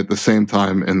 And at the same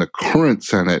time, in the current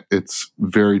Senate, it's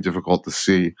very difficult to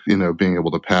see, being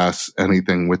able to pass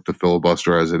anything with the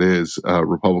filibuster as it is.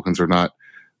 Republicans are not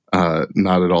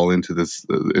at all into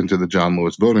the John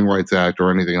Lewis Voting Rights Act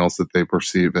or anything else that they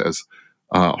perceive as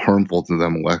harmful to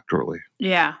them electorally.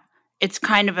 Yeah. It's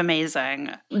kind of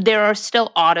amazing. There are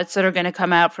still audits that are going to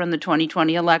come out from the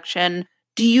 2020 election.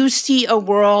 Do you see a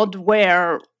world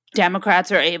where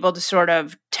Democrats are able to sort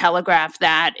of telegraph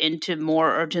that into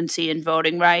more urgency in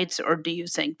voting rights, or do you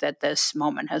think that this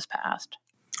moment has passed?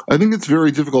 I think it's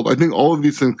very difficult. I think all of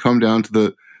these things come down to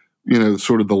the,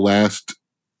 sort of the last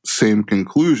same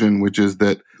conclusion, which is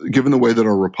that given the way that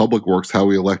our republic works, how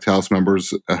we elect House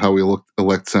members, how we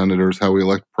elect senators, how we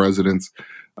elect presidents,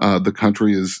 the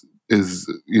country is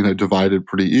divided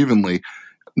pretty evenly.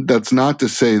 That's not to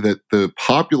say that the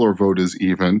popular vote is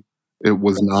even. It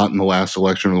was not in the last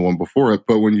election or the one before it.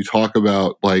 But when you talk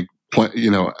about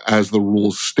as the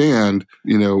rules stand,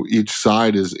 each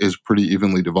side is pretty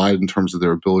evenly divided in terms of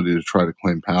their ability to try to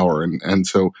claim power. And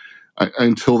so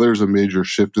until there's a major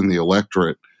shift in the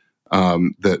electorate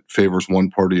that favors one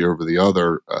party over the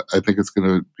other, I think it's going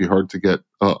to be hard to get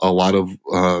a lot of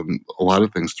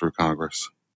things through Congress.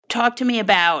 Talk to me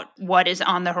about what is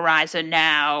on the horizon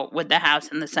now with the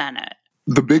House and the Senate.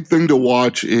 The big thing to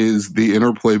watch is the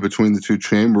interplay between the two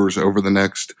chambers over the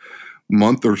next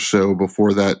month or so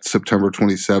before that September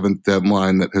 27th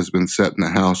deadline that has been set in the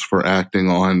House for acting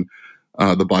on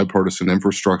the bipartisan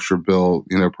infrastructure bill.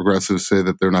 Progressives say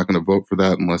that they're not going to vote for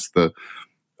that unless the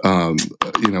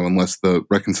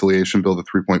reconciliation bill, the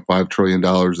 $3.5 trillion,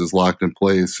 is locked in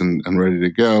place and ready to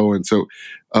go. And so,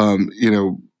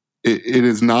 it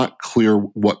is not clear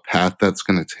what path that's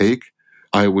going to take.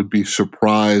 I would be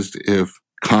surprised if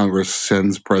Congress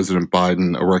sends President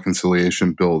Biden a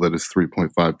reconciliation bill that is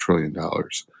 $3.5 trillion.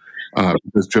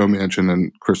 Because Joe Manchin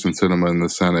and Kristen Sinema in the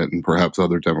Senate and perhaps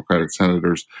other Democratic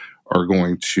senators are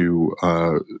going to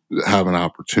have an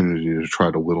opportunity to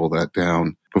try to whittle that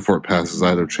down before it passes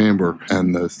either chamber.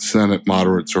 And the Senate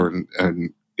moderates are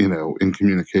in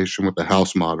communication with the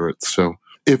House moderates. So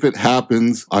if it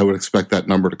happens, I would expect that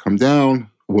number to come down.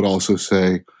 I would also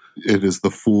say it is the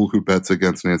fool who bets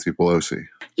against Nancy Pelosi.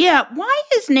 Yeah, why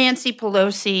is Nancy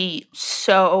Pelosi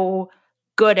so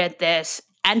good at this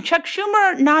and Chuck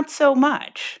Schumer not so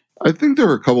much? I think there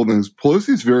are a couple of things.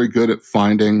 Pelosi's very good at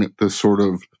finding the sort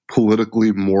of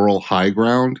politically moral high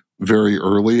ground very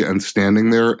early and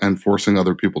standing there and forcing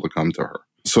other people to come to her.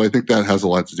 So I think that has a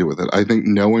lot to do with it. I think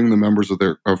knowing the members of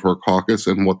her caucus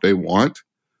and what they want,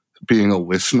 being a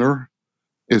listener,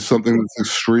 is something that's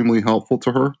extremely helpful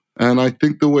to her. And I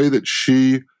think the way that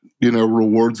she,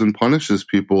 rewards and punishes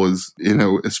people is,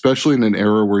 especially in an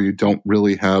era where you don't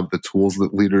really have the tools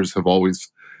that leaders have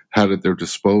always had at their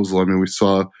disposal. I mean, we're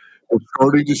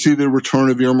starting to see the return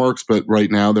of earmarks, but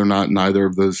right now they're not in either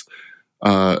of those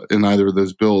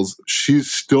bills.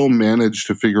 She's still managed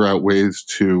to figure out ways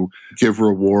to give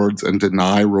rewards and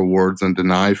deny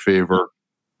favor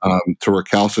to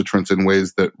recalcitrants in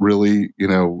ways that really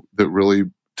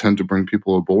tend to bring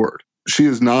people aboard. She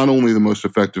is not only the most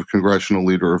effective congressional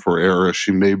leader of her era,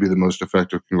 she may be the most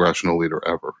effective congressional leader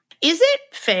ever. Is it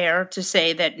fair to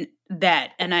say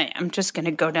that and I'm just going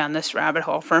to go down this rabbit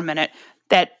hole for a minute,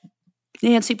 that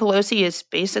Nancy Pelosi is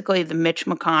basically the Mitch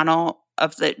McConnell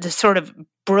of the sort of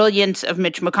brilliance of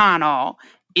Mitch McConnell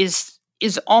is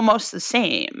almost the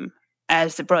same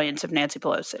as the brilliance of Nancy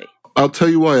Pelosi? I'll tell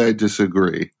you why I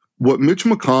disagree. What Mitch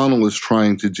McConnell is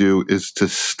trying to do is to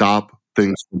stop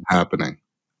things from happening.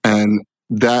 And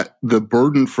that the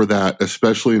burden for that,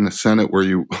 especially in the Senate where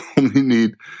you only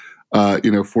need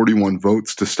 41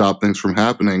 votes to stop things from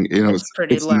happening, it's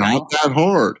not that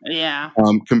hard. Yeah.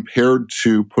 Compared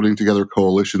to putting together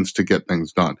coalitions to get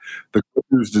things done. The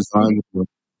country's designed,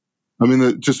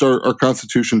 our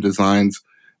Constitution designs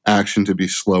action to be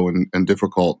slow and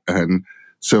difficult. And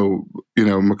So,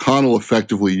 McConnell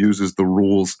effectively uses the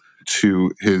rules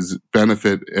to his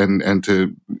benefit and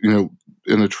to,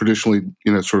 in a traditionally,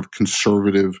 sort of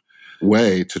conservative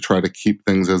way to try to keep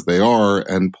things as they are.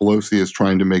 And Pelosi is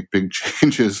trying to make big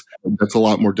changes. That's a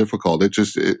lot more difficult. It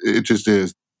just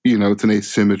is. It's an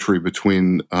asymmetry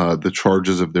between the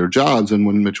charges of their jobs. And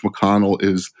when Mitch McConnell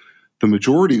is the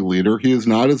majority leader, he is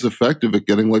not as effective at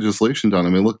getting legislation done. I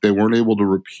mean, look, they weren't able to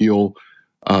repeal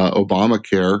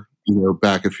Obamacare,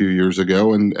 back a few years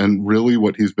ago. And really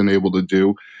what he's been able to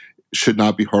do should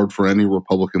not be hard for any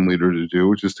Republican leader to do,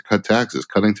 which is to cut taxes.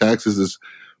 Cutting taxes is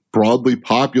broadly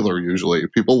popular usually.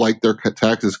 People like their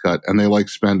taxes cut and they like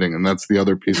spending. And that's the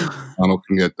other piece that McConnell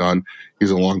can get done.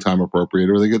 He's a longtime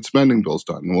appropriator. They get spending bills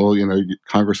done. Well,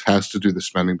 Congress has to do the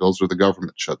spending bills or the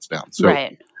government shuts down. So,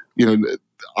 right.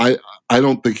 I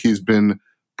don't think he's been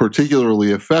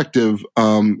particularly effective.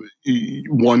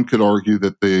 One could argue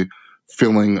that the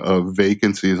filling of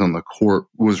vacancies on the court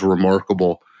was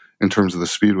remarkable in terms of the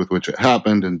speed with which it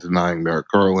happened and denying Merrick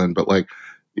Garland. But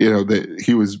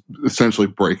he was essentially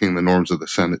breaking the norms of the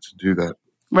Senate to do that.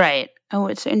 Right. Oh,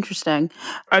 it's interesting.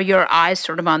 Are your eyes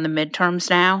sort of on the midterms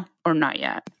now or not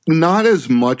yet? Not as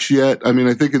much yet. I mean,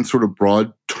 I think in sort of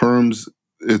broad terms,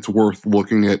 it's worth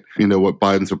looking at, what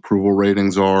Biden's approval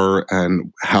ratings are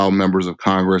and how members of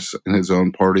Congress in his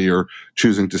own party are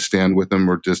choosing to stand with him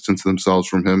or distance themselves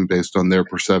from him based on their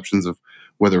perceptions of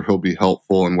whether he'll be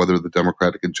helpful and whether the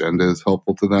Democratic agenda is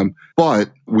helpful to them.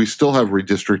 But we still have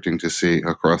redistricting to see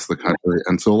across the country.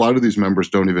 And so a lot of these members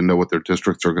don't even know what their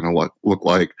districts are going to look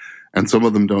like. And some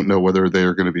of them don't know whether they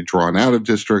are going to be drawn out of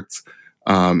districts.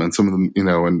 And some of them,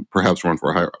 and perhaps run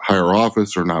for a higher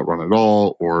office or not run at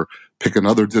all, or pick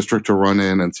another district to run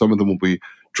in. And some of them will be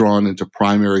drawn into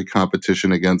primary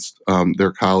competition against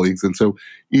their colleagues. And so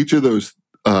each of those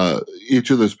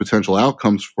potential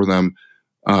outcomes for them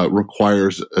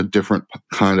requires a different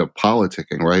kind of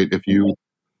politicking, right? If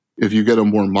you get a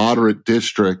more moderate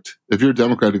district, if you're a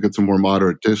Democrat who gets a more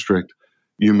moderate district,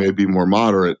 you may be more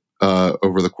moderate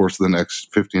over the course of the next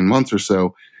 15 months or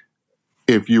so.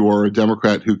 If you are a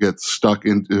Democrat who gets stuck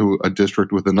into a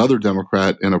district with another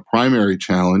Democrat in a primary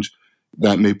challenge,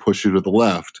 that may push you to the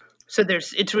left. So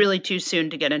it's really too soon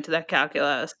to get into that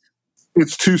calculus.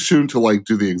 It's too soon to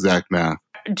do the exact math.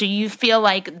 Do you feel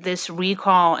like this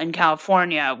recall in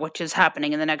California, which is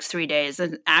happening in the next 3 days,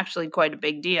 is actually quite a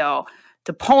big deal?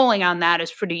 The polling on that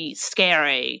is pretty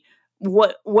scary.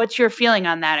 What's your feeling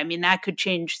on that? I mean, that could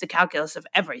change the calculus of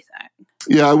everything.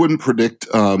 Yeah, I wouldn't predict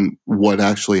what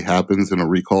actually happens in a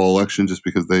recall election just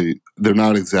because they're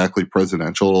not exactly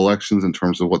presidential elections in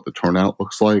terms of what the turnout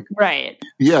looks like. Right.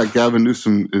 Yeah, Gavin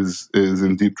Newsom is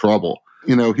in deep trouble.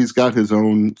 He's got his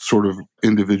own sort of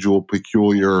individual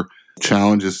peculiar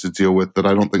challenges to deal with that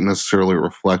I don't think necessarily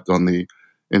reflect on the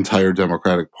entire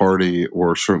Democratic Party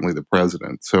or certainly the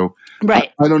president. So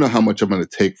right. I don't know how much I'm going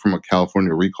to take from a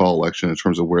California recall election in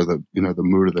terms of where the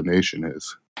mood of the nation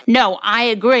is. No, I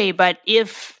agree. But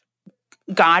if,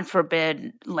 God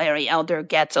forbid, Larry Elder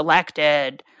gets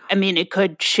elected, I mean, it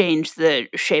could change the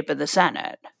shape of the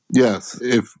Senate. Yes.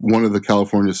 If one of the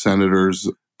California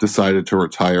senators decided to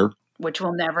retire. Which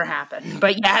will never happen.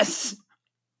 But yes.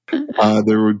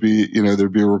 There would be,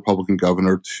 there'd be a Republican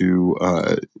governor to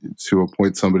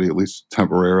appoint somebody at least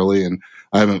temporarily. And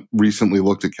I haven't recently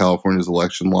looked at California's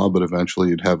election law, but eventually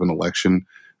you'd have an election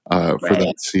for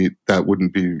that seat. That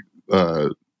wouldn't be,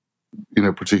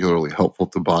 particularly helpful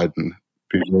to Biden.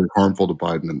 Be very harmful to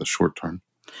Biden in the short term.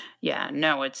 Yeah,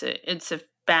 no, it's a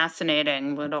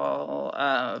fascinating little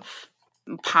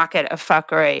pocket of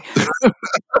fuckery.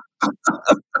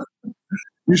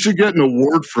 You should get an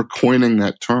award for coining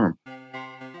that term.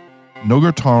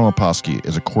 Noga Tarnoposki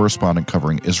is a correspondent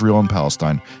covering Israel and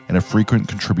Palestine and a frequent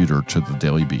contributor to the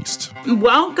Daily Beast.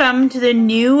 Welcome to the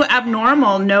new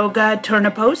abnormal, Noga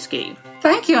Tarnoposki.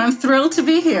 Thank you. I'm thrilled to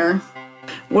be here.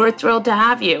 We're thrilled to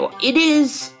have you. It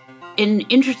is an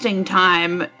interesting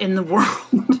time in the world.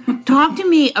 Talk to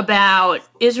me about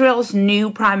Israel's new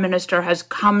prime minister has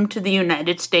come to the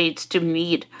United States to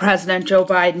meet President Joe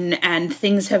Biden, and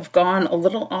things have gone a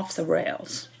little off the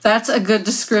rails. That's a good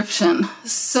description.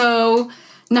 So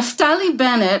Naftali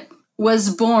Bennett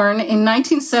was born in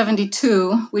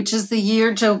 1972, which is the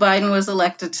year Joe Biden was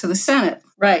elected to the Senate.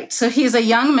 Right. So he's a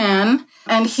young man,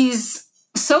 and he's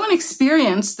so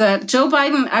inexperienced that Joe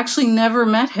Biden actually never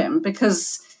met him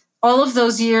because all of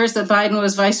those years that Biden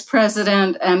was vice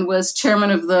president and was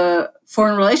chairman of the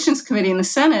Foreign Relations Committee in the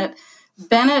Senate,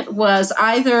 Bennett was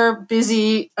either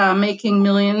busy making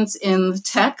millions in the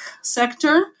tech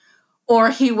sector, or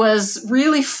he was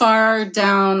really far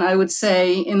down, I would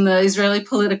say, in the Israeli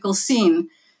political scene.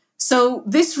 So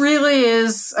this really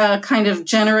is a kind of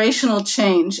generational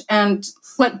change. And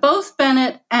what both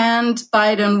Bennett and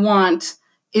Biden want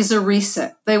is a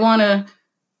reset. They want to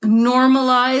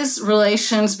normalize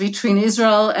relations between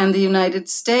Israel and the United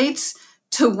States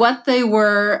to what they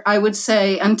were, I would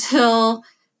say, until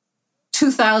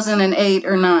 2008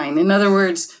 or 9. In other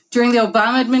words, during the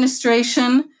Obama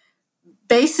administration,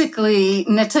 basically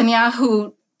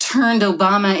Netanyahu turned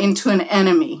Obama into an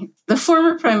enemy. The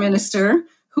former prime minister,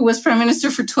 who was prime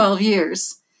minister for 12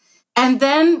 years. And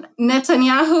then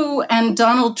Netanyahu and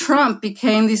Donald Trump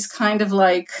became these kind of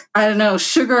like, I don't know,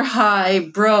 sugar high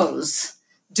bros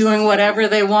doing whatever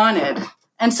they wanted.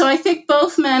 And so I think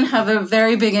both men have a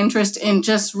very big interest in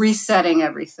just resetting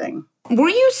everything. Were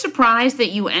you surprised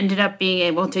that you ended up being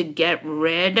able to get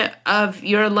rid of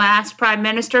your last prime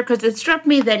minister? Because it struck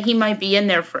me that he might be in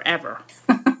there forever.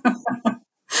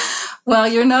 Well,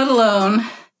 you're not alone.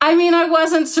 I mean, I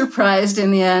wasn't surprised in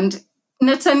the end.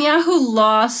 Netanyahu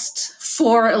lost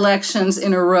 4 elections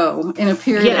in a row in a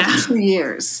period of 2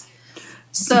 years.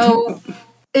 So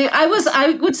I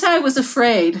would say I was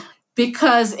afraid,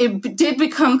 because it did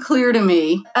become clear to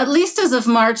me, at least as of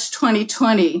March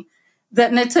 2020,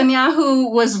 that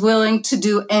Netanyahu was willing to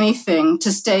do anything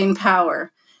to stay in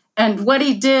power. And what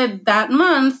he did that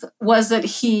month was that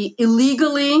he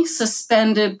illegally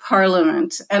suspended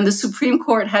parliament, and the Supreme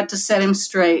Court had to set him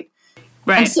straight.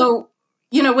 Right. And so,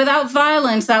 without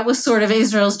violence, that was sort of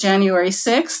Israel's January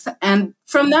 6th. And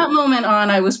from that moment on,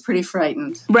 I was pretty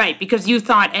frightened. Right, because you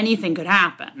thought anything could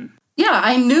happen. Yeah,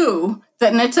 I knew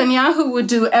that Netanyahu would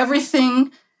do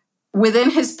everything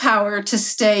within his power to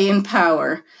stay in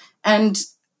power. And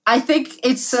I think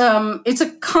it's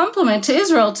a compliment to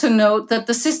Israel to note that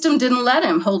the system didn't let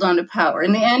him hold on to power.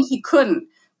 In the end, he couldn't,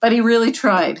 but he really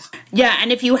tried. Yeah,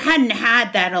 and if you hadn't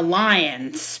had that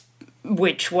alliance,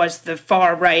 which was the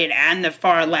far right and the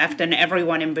far left and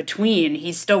everyone in between,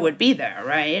 he still would be there,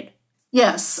 right?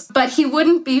 Yes, but he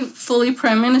wouldn't be fully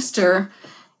prime minister.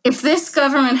 If this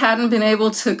government hadn't been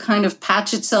able to kind of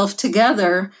patch itself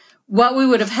together, what we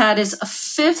would have had is a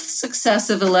 5th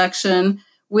successive election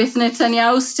with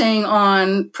Netanyahu staying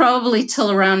on probably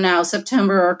till around now,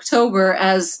 September or October,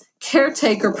 as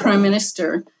caretaker prime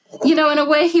minister. In a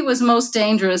way, he was most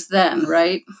dangerous then,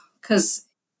 right? Because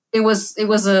it was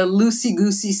a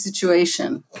loosey-goosey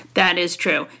situation. That is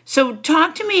true. So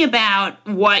talk to me about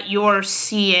what you're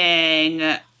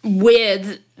seeing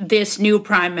with this new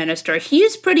prime minister. He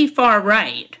is pretty far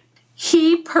right.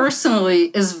 He personally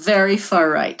is very far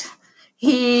right.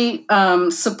 He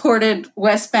supported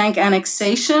West Bank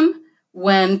annexation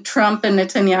when Trump and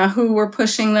Netanyahu were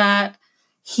pushing that.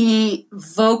 He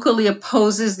vocally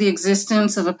opposes the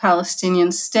existence of a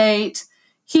Palestinian state.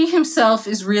 He himself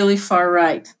is really far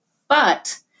right,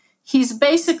 but he's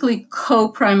basically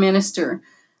co-prime minister.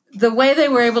 The way they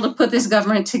were able to put this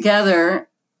government together,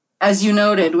 as you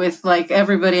noted, with like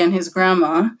everybody and his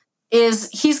grandma, is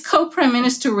he's co-prime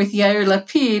minister with Yair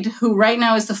Lapid, who right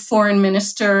now is the foreign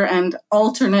minister and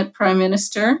alternate prime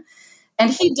minister. And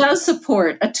he does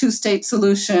support a 2-state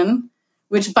solution,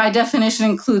 which by definition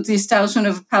includes the establishment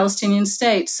of a Palestinian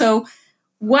state. So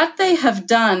what they have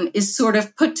done is sort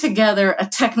of put together a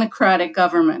technocratic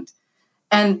government.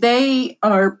 And they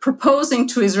are proposing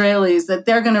to Israelis that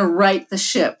they're going to right the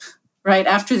ship, right,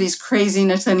 after these crazy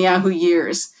Netanyahu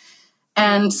years.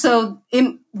 And so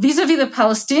vis-a-vis the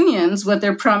Palestinians, what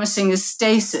they're promising is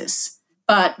stasis.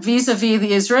 But vis-a-vis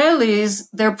the Israelis,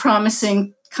 they're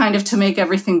promising kind of to make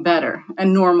everything better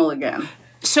and normal again.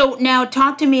 So now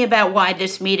talk to me about why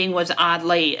this meeting was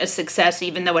oddly a success,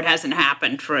 even though it hasn't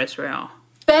happened for Israel.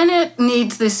 Bennett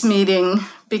needs this meeting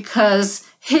because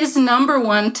his number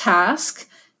one task,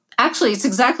 actually, it's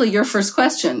exactly your first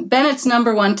question. Bennett's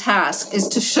number one task is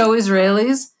to show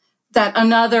Israelis that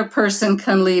another person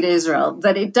can lead Israel,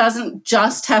 that it doesn't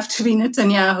just have to be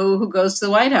Netanyahu who goes to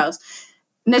the White House.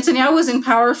 Netanyahu was in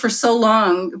power for so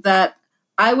long that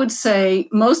I would say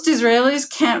most Israelis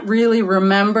can't really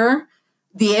remember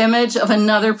the image of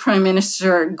another prime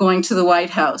minister going to the White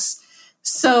House.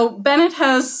 So Bennett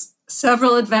has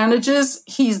several advantages.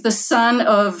 He's the son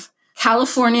of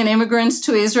Californian immigrants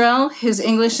to Israel. His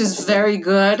English is very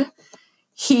good.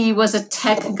 He was a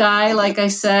tech guy, like I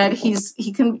said. He's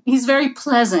very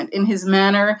pleasant in his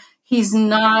manner. He's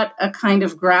not a kind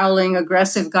of growling,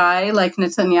 aggressive guy like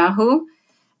Netanyahu.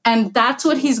 And that's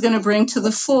what he's going to bring to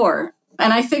the fore.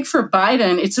 And I think for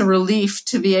Biden, it's a relief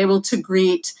to be able to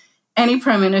greet any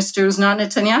prime minister who's not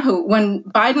Netanyahu. When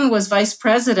Biden was vice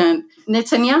president,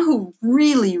 Netanyahu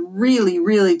really, really,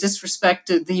 really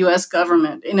disrespected the U.S.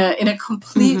 government in a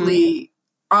completely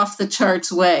off the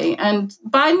charts way. And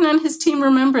Biden and his team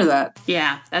remember that.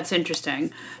 Yeah, that's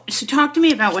interesting. So talk to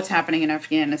me about what's happening in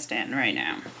Afghanistan right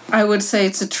now. I would say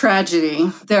it's a tragedy.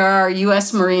 There are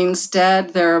U.S. Marines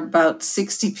dead. There are about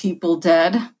 60 people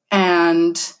dead.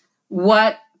 And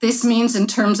what this means in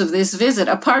terms of this visit,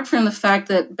 apart from the fact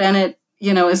that Bennett,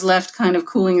 is left kind of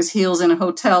cooling his heels in a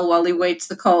hotel while he waits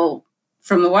the call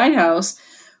from the White House,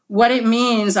 what it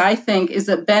means, I think, is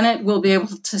that Bennett will be able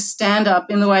to stand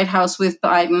up in the White House with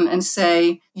Biden and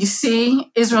say, you see,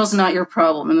 Israel's not your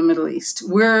problem in the Middle East.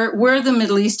 We're the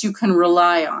Middle East you can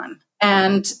rely on.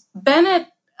 And Bennett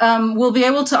will be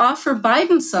able to offer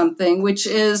Biden something, which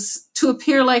is to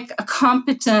appear like a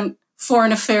competent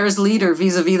foreign affairs leader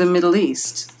vis-a-vis the Middle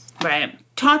East. Right.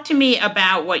 Talk to me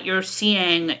about what you're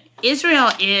seeing.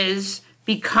 Israel is,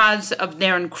 because of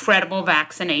their incredible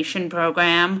vaccination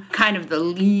program, kind of the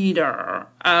leader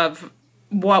of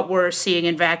what we're seeing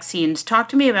in vaccines. Talk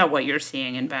to me about what you're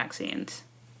seeing in vaccines.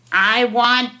 I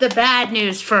want the bad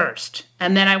news first,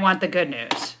 and then I want the good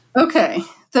news. Okay.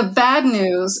 The bad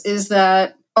news is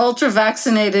that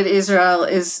ultra-vaccinated Israel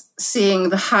is seeing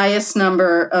the highest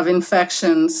number of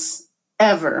infections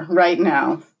ever right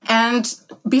now. And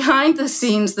behind the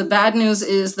scenes, the bad news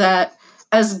is that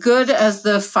as good as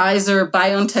the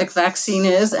Pfizer-BioNTech vaccine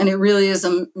is, and it really is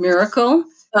a miracle,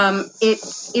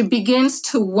 it begins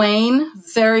to wane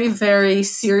very, very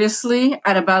seriously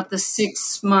at about the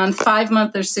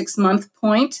 5-month or 6-month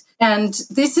point. And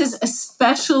this is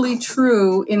especially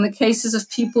true in the cases of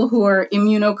people who are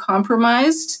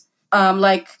immunocompromised,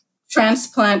 like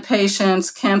transplant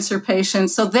patients, cancer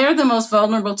patients. So they're the most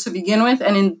vulnerable to begin with,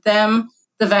 and in them,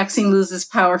 the vaccine loses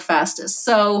power fastest.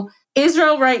 So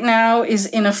Israel right now is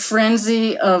in a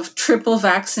frenzy of triple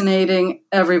vaccinating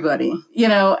everybody,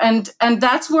 and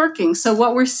that's working. So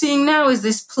what we're seeing now is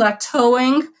this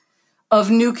plateauing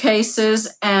of new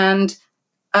cases and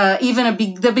even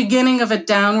the beginning of a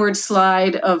downward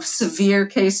slide of severe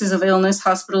cases of illness,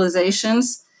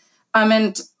 hospitalizations.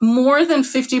 And more than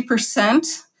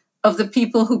 50% of the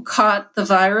people who caught the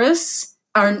virus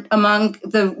are among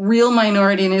the real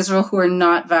minority in Israel who are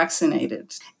not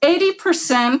vaccinated.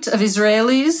 80% of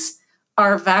Israelis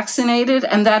are vaccinated,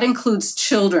 and that includes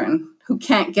children who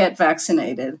can't get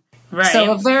vaccinated. Right.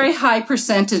 So a very high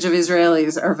percentage of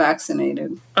Israelis are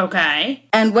vaccinated. Okay.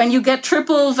 And when you get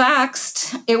triple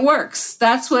vaxxed, it works.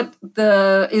 That's what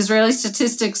the Israeli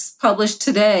statistics published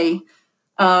today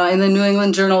in the New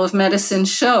England Journal of Medicine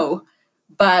show.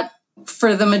 But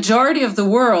for the majority of the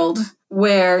world,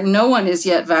 where no one is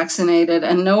yet vaccinated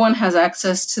and no one has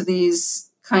access to these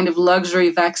kind of luxury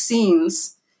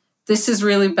vaccines, this is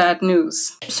really bad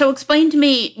news. So explain to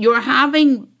me, you're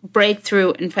having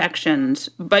breakthrough infections,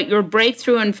 but your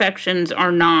breakthrough infections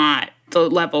are not the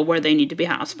level where they need to be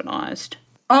hospitalized.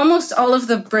 Almost all of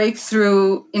the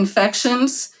breakthrough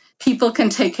infections, people can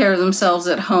take care of themselves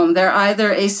at home. They're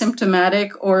either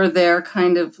asymptomatic or they're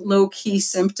kind of low-key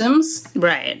symptoms.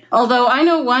 Right. Although I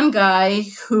know one guy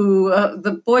who,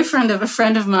 the boyfriend of a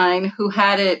friend of mine, who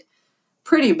had it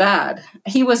pretty bad.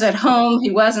 He was at home, he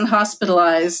wasn't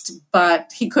hospitalized,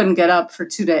 but he couldn't get up for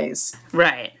 2 days.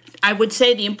 Right. I would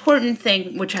say the important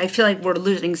thing, which I feel like we're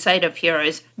losing sight of here,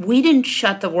 is we didn't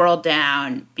shut the world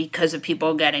down because of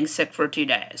people getting sick for 2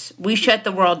 days. We shut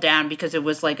the world down because it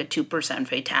was like a 2%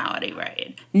 fatality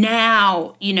rate.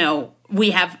 Now,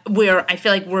 I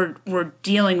feel like we're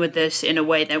dealing with this in a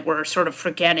way that we're sort of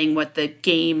forgetting what the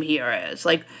game here is.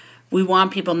 Like, we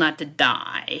want people not to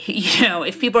die.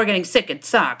 If people are getting sick, it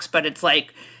sucks, but it's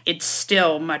like, it's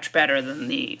still much better than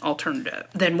the alternative,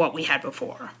 than what we had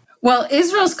before. Well,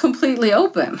 Israel's completely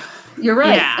open. You're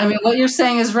right. Yeah. I mean, what you're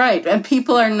saying is right. And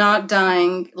people are not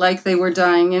dying like they were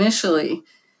dying initially.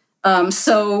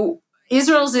 So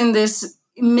Israel's in this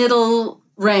middle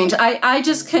range. I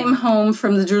just came home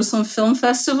from the Jerusalem Film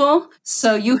Festival.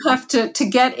 So you have to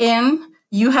get in,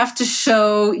 you have to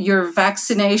show your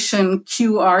vaccination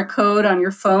QR code on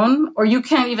your phone, or you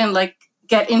can't even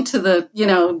get into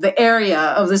the area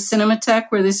of the Cinematheque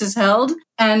where this is held.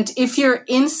 And if you're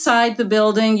inside the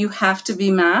building, you have to be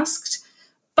masked.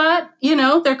 But, there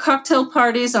are cocktail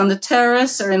parties on the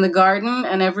terrace or in the garden,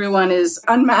 and everyone is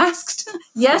unmasked.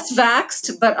 Yes,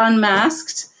 vaxxed, but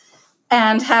unmasked,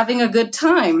 and having a good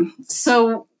time.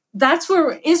 So that's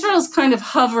where Israel's kind of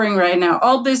hovering right now.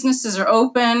 All businesses are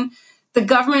open. The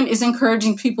government is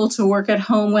encouraging people to work at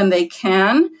home when they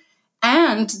can.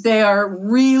 And they are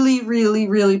really, really,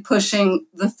 really pushing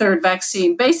the third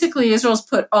vaccine. Basically, Israel's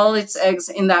put all its eggs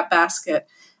in that basket.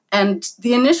 And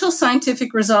the initial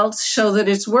scientific results show that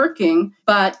it's working.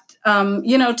 But,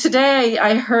 today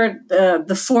I heard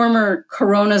the former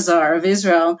corona czar of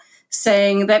Israel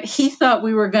saying that he thought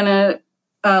we were going to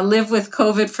live with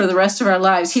COVID for the rest of our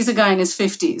lives. He's a guy in his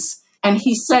 50s. And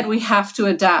he said we have to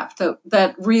adapt,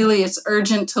 that really it's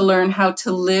urgent to learn how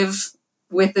to live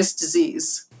with this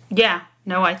disease. Yeah,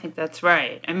 no, I think that's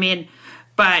right. I mean,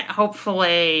 but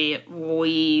hopefully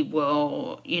we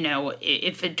will,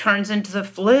 if it turns into the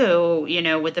flu,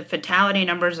 with the fatality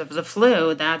numbers of the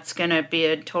flu, that's going to be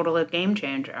a total game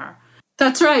changer.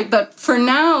 That's right. But for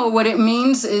now, what it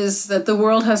means is that the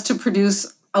world has to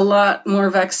produce a lot more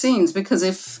vaccines, because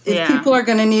if people are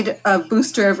going to need a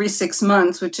booster every 6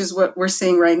 months, which is what we're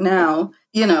seeing right now,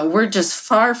 we're just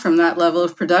far from that level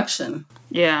of production.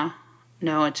 Yeah.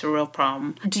 No, it's a real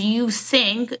problem. Do you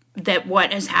think that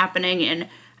what is happening in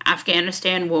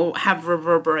Afghanistan will have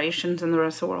reverberations in the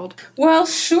rest of the world? Well,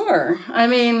 sure. I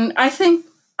mean, I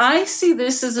see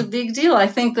this as a big deal. I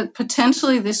think that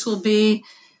potentially this will be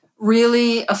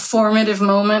really a formative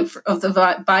moment of the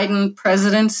Biden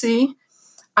presidency.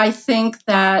 I think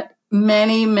that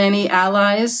many, many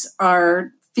allies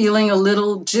are feeling a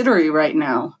little jittery right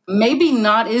now. Maybe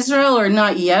not Israel or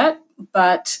not yet,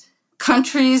 but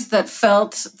countries that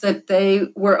felt that they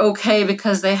were okay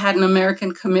because they had an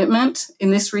American commitment in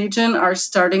this region are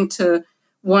starting to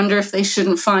wonder if they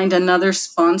shouldn't find another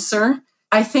sponsor.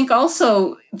 I think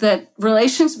also that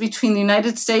relations between the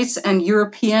United States and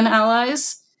European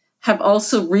allies have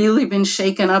also really been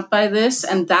shaken up by this.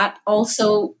 And that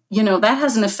also, that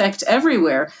has an effect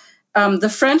everywhere. The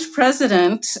French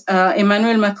president,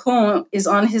 Emmanuel Macron, is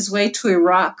on his way to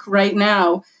Iraq right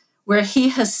now, where he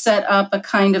has set up a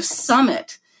kind of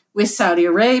summit with Saudi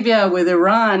Arabia, with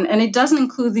Iran, and it doesn't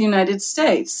include the United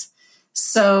States.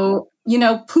 So,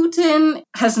 Putin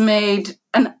has made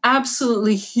an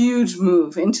absolutely huge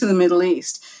move into the Middle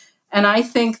East. And I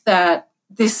think that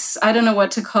this, I don't know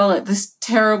what to call it, this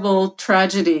terrible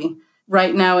tragedy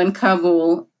right now in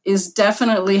Kabul is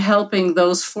definitely helping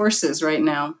those forces right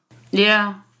now.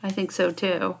 Yeah, I think so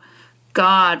too.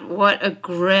 God, what a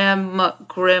grim,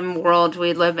 grim world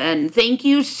we live in. Thank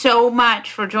you so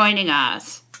much for joining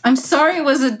us. I'm sorry it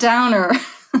was a downer.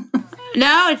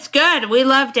 No, it's good. We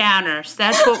love downers.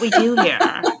 That's what we do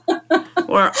here.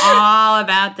 We're all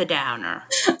about the downer.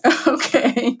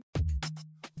 Okay.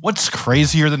 What's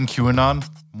crazier than QAnon,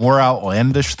 more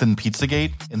outlandish than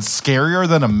Pizzagate, and scarier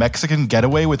than a Mexican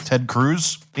getaway with Ted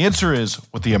Cruz? The answer is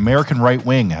what the American right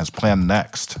wing has planned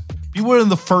next. Be one of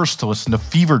the first to listen to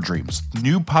Fever Dreams, the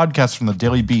new podcast from the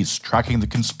Daily Beast tracking the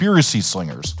conspiracy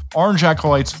slingers, orange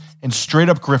acolytes, and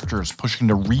straight-up grifters pushing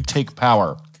to retake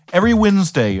power. Every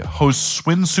Wednesday, hosts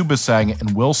Swin Subasang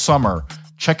and Will Summer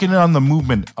check in on the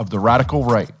movement of the radical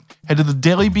right. Head to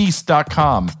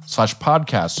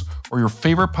thedailybeast.com/podcasts or your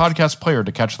favorite podcast player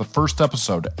to catch the first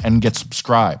episode and get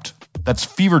subscribed. That's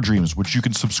Fever Dreams, which you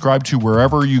can subscribe to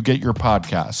wherever you get your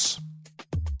podcasts.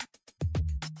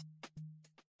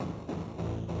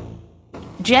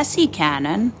 Jesse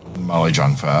Cannon. Molly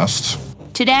John Fast.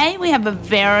 Today we have a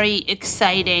very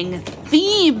exciting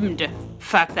themed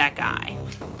Fuck That Guy.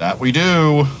 That we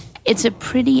do. It's a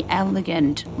pretty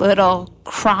elegant little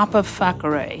crop of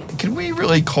fuckery. Can we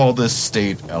really call this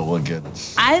state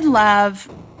elegant? I love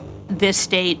this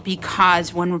state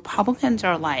because when Republicans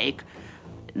are like,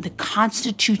 the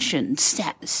Constitution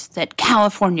says that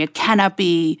California cannot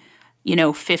be,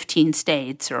 15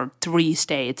 states or 3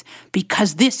 states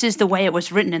because this is the way it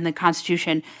was written in the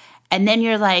Constitution. And then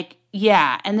you're like,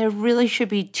 yeah, and there really should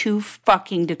be 2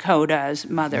 fucking Dakotas,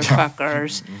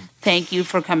 motherfuckers. Thank you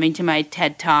for coming to my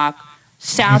TED Talk.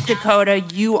 South Dakota,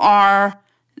 you are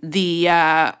the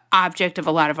object of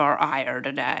a lot of our ire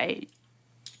today.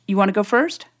 You want to go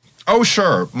first? Oh,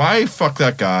 sure. My Fuck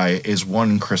That Guy is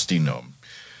one Christy Nome.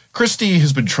 Christy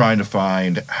has been trying to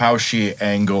find how she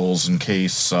angles in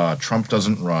case Trump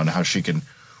doesn't run, how she can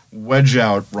wedge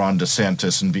out Ron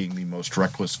DeSantis in being the most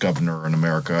reckless governor in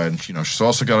America. And, she's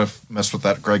also got to mess with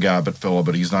that Greg Abbott fella,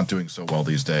 but he's not doing so well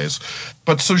these days.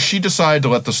 But so she decided to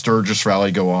let the Sturgis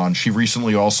rally go on. She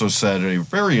recently also said a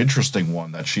very interesting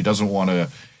one, that she doesn't want to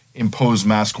impose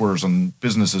mask orders on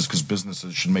businesses because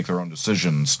businesses should make their own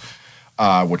decisions,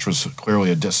 which was clearly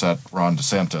a diss at Ron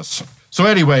DeSantis. So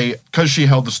anyway, because she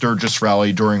held the Sturgis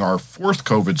rally during our 4th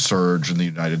COVID surge in the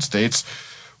United States,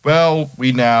 well,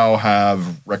 we now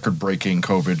have record-breaking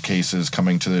COVID cases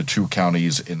coming to the 2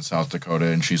 counties in South Dakota,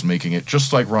 and she's making it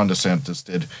just like Ron DeSantis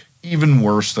did, even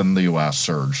worse than the last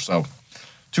surge. So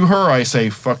to her, I say,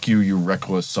 fuck you, you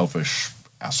reckless, selfish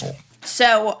asshole.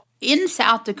 So in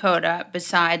South Dakota,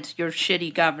 besides your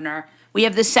shitty governor, we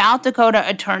have the South Dakota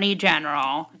Attorney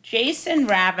General, Jason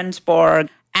Ravensborg,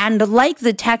 and like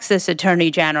the Texas Attorney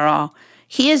General,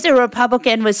 He is a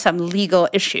Republican with some legal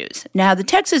issues. Now, the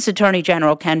Texas Attorney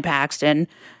General, Ken Paxton,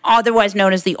 otherwise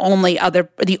known as the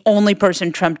only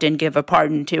person Trump didn't give a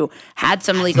pardon to, had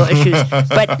some legal issues,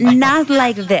 but not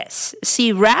like this.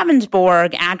 See,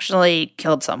 Ravensborg actually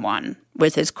killed someone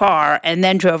with his car and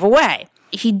then drove away.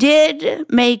 He did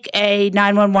make a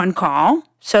 911 call,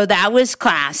 so that was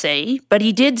classy, but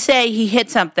he did say he hit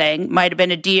something, might have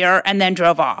been a deer, and then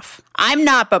drove off. I'm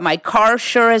not, but my car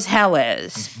sure as hell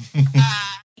is.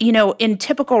 In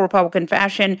typical Republican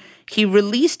fashion, he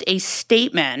released a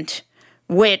statement,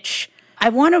 which I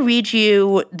want to read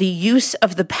you the use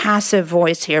of the passive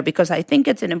voice here because I think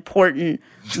it's an important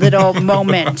little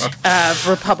moment of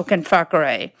Republican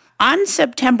fuckery. On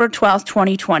September 12th,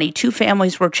 2020, 2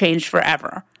 families were changed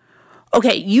forever.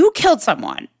 Okay, you killed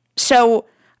someone. So,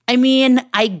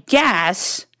 I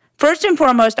guess, first and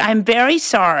foremost, I'm very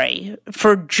sorry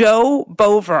for Joe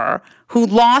Bover, who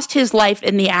lost his life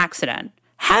in the accident.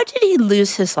 How did he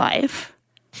lose his life?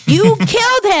 You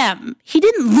killed him. He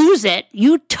didn't lose it.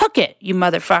 You took it, you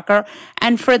motherfucker.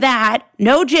 And for that,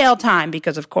 no jail time,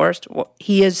 because, of course,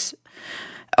 he is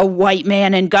a white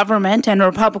man in government and a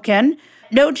Republican.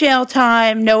 No jail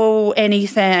time, no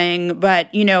anything. But,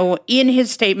 in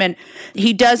his statement,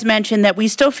 he does mention that we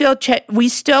still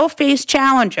face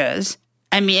challenges.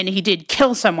 He did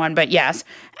kill someone, but yes.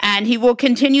 And he will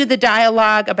continue the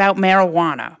dialogue about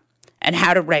marijuana and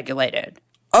how to regulate it.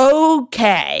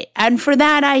 Okay. And for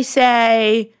that, I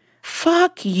say,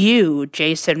 fuck you,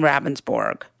 Jason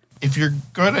Ravensborg. If you're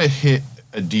going to hit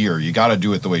a deer, you got to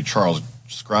do it the way Charles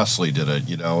Grassley did it,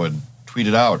 and tweet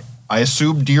it out. I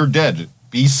assume deer dead.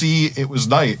 BC, it was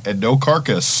night and no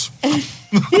carcass.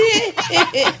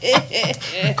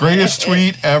 Greatest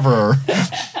tweet ever.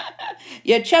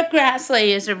 Yeah, Chuck Grassley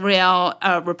is a real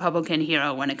Republican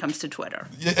hero when it comes to Twitter.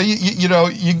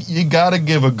 You got to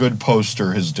give a good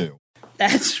poster his due.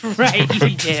 That's right, you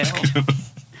do.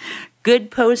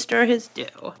 Good poster his due.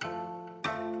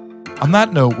 On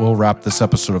that note, we'll wrap this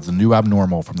episode of The New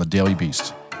Abnormal from the Daily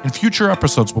Beast. In future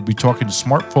episodes, we'll be talking to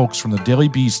smart folks from the Daily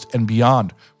Beast and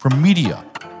beyond, from media,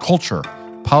 culture,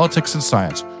 politics, and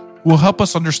science, who will help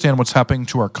us understand what's happening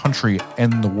to our country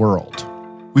and the world.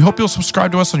 We hope you'll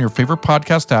subscribe to us on your favorite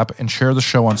podcast app and share the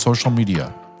show on social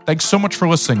media. Thanks so much for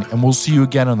listening, and we'll see you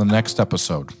again on the next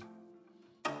episode.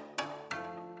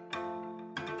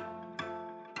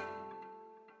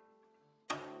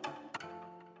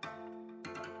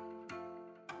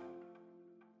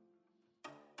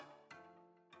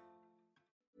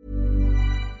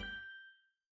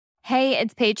 Hey,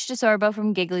 it's Paige DeSorbo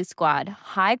from Giggly Squad.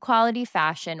 High quality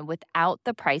fashion without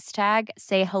the price tag.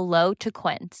 Say hello to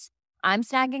Quince. I'm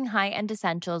snagging high-end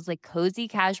essentials like cozy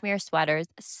cashmere sweaters,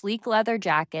 sleek leather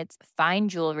jackets, fine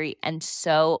jewelry, and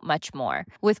so much more.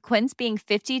 With Quince being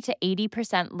 50 to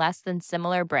 80% less than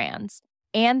similar brands.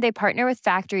 And they partner with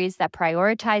factories that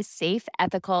prioritize safe,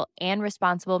 ethical, and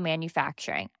responsible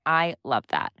manufacturing. I love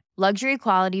that. Luxury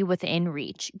quality within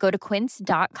reach. Go to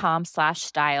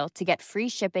quince.com/style to get free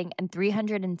shipping and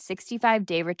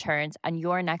 365-day returns on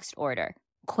your next order.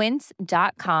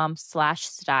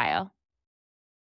 Quince.com/style.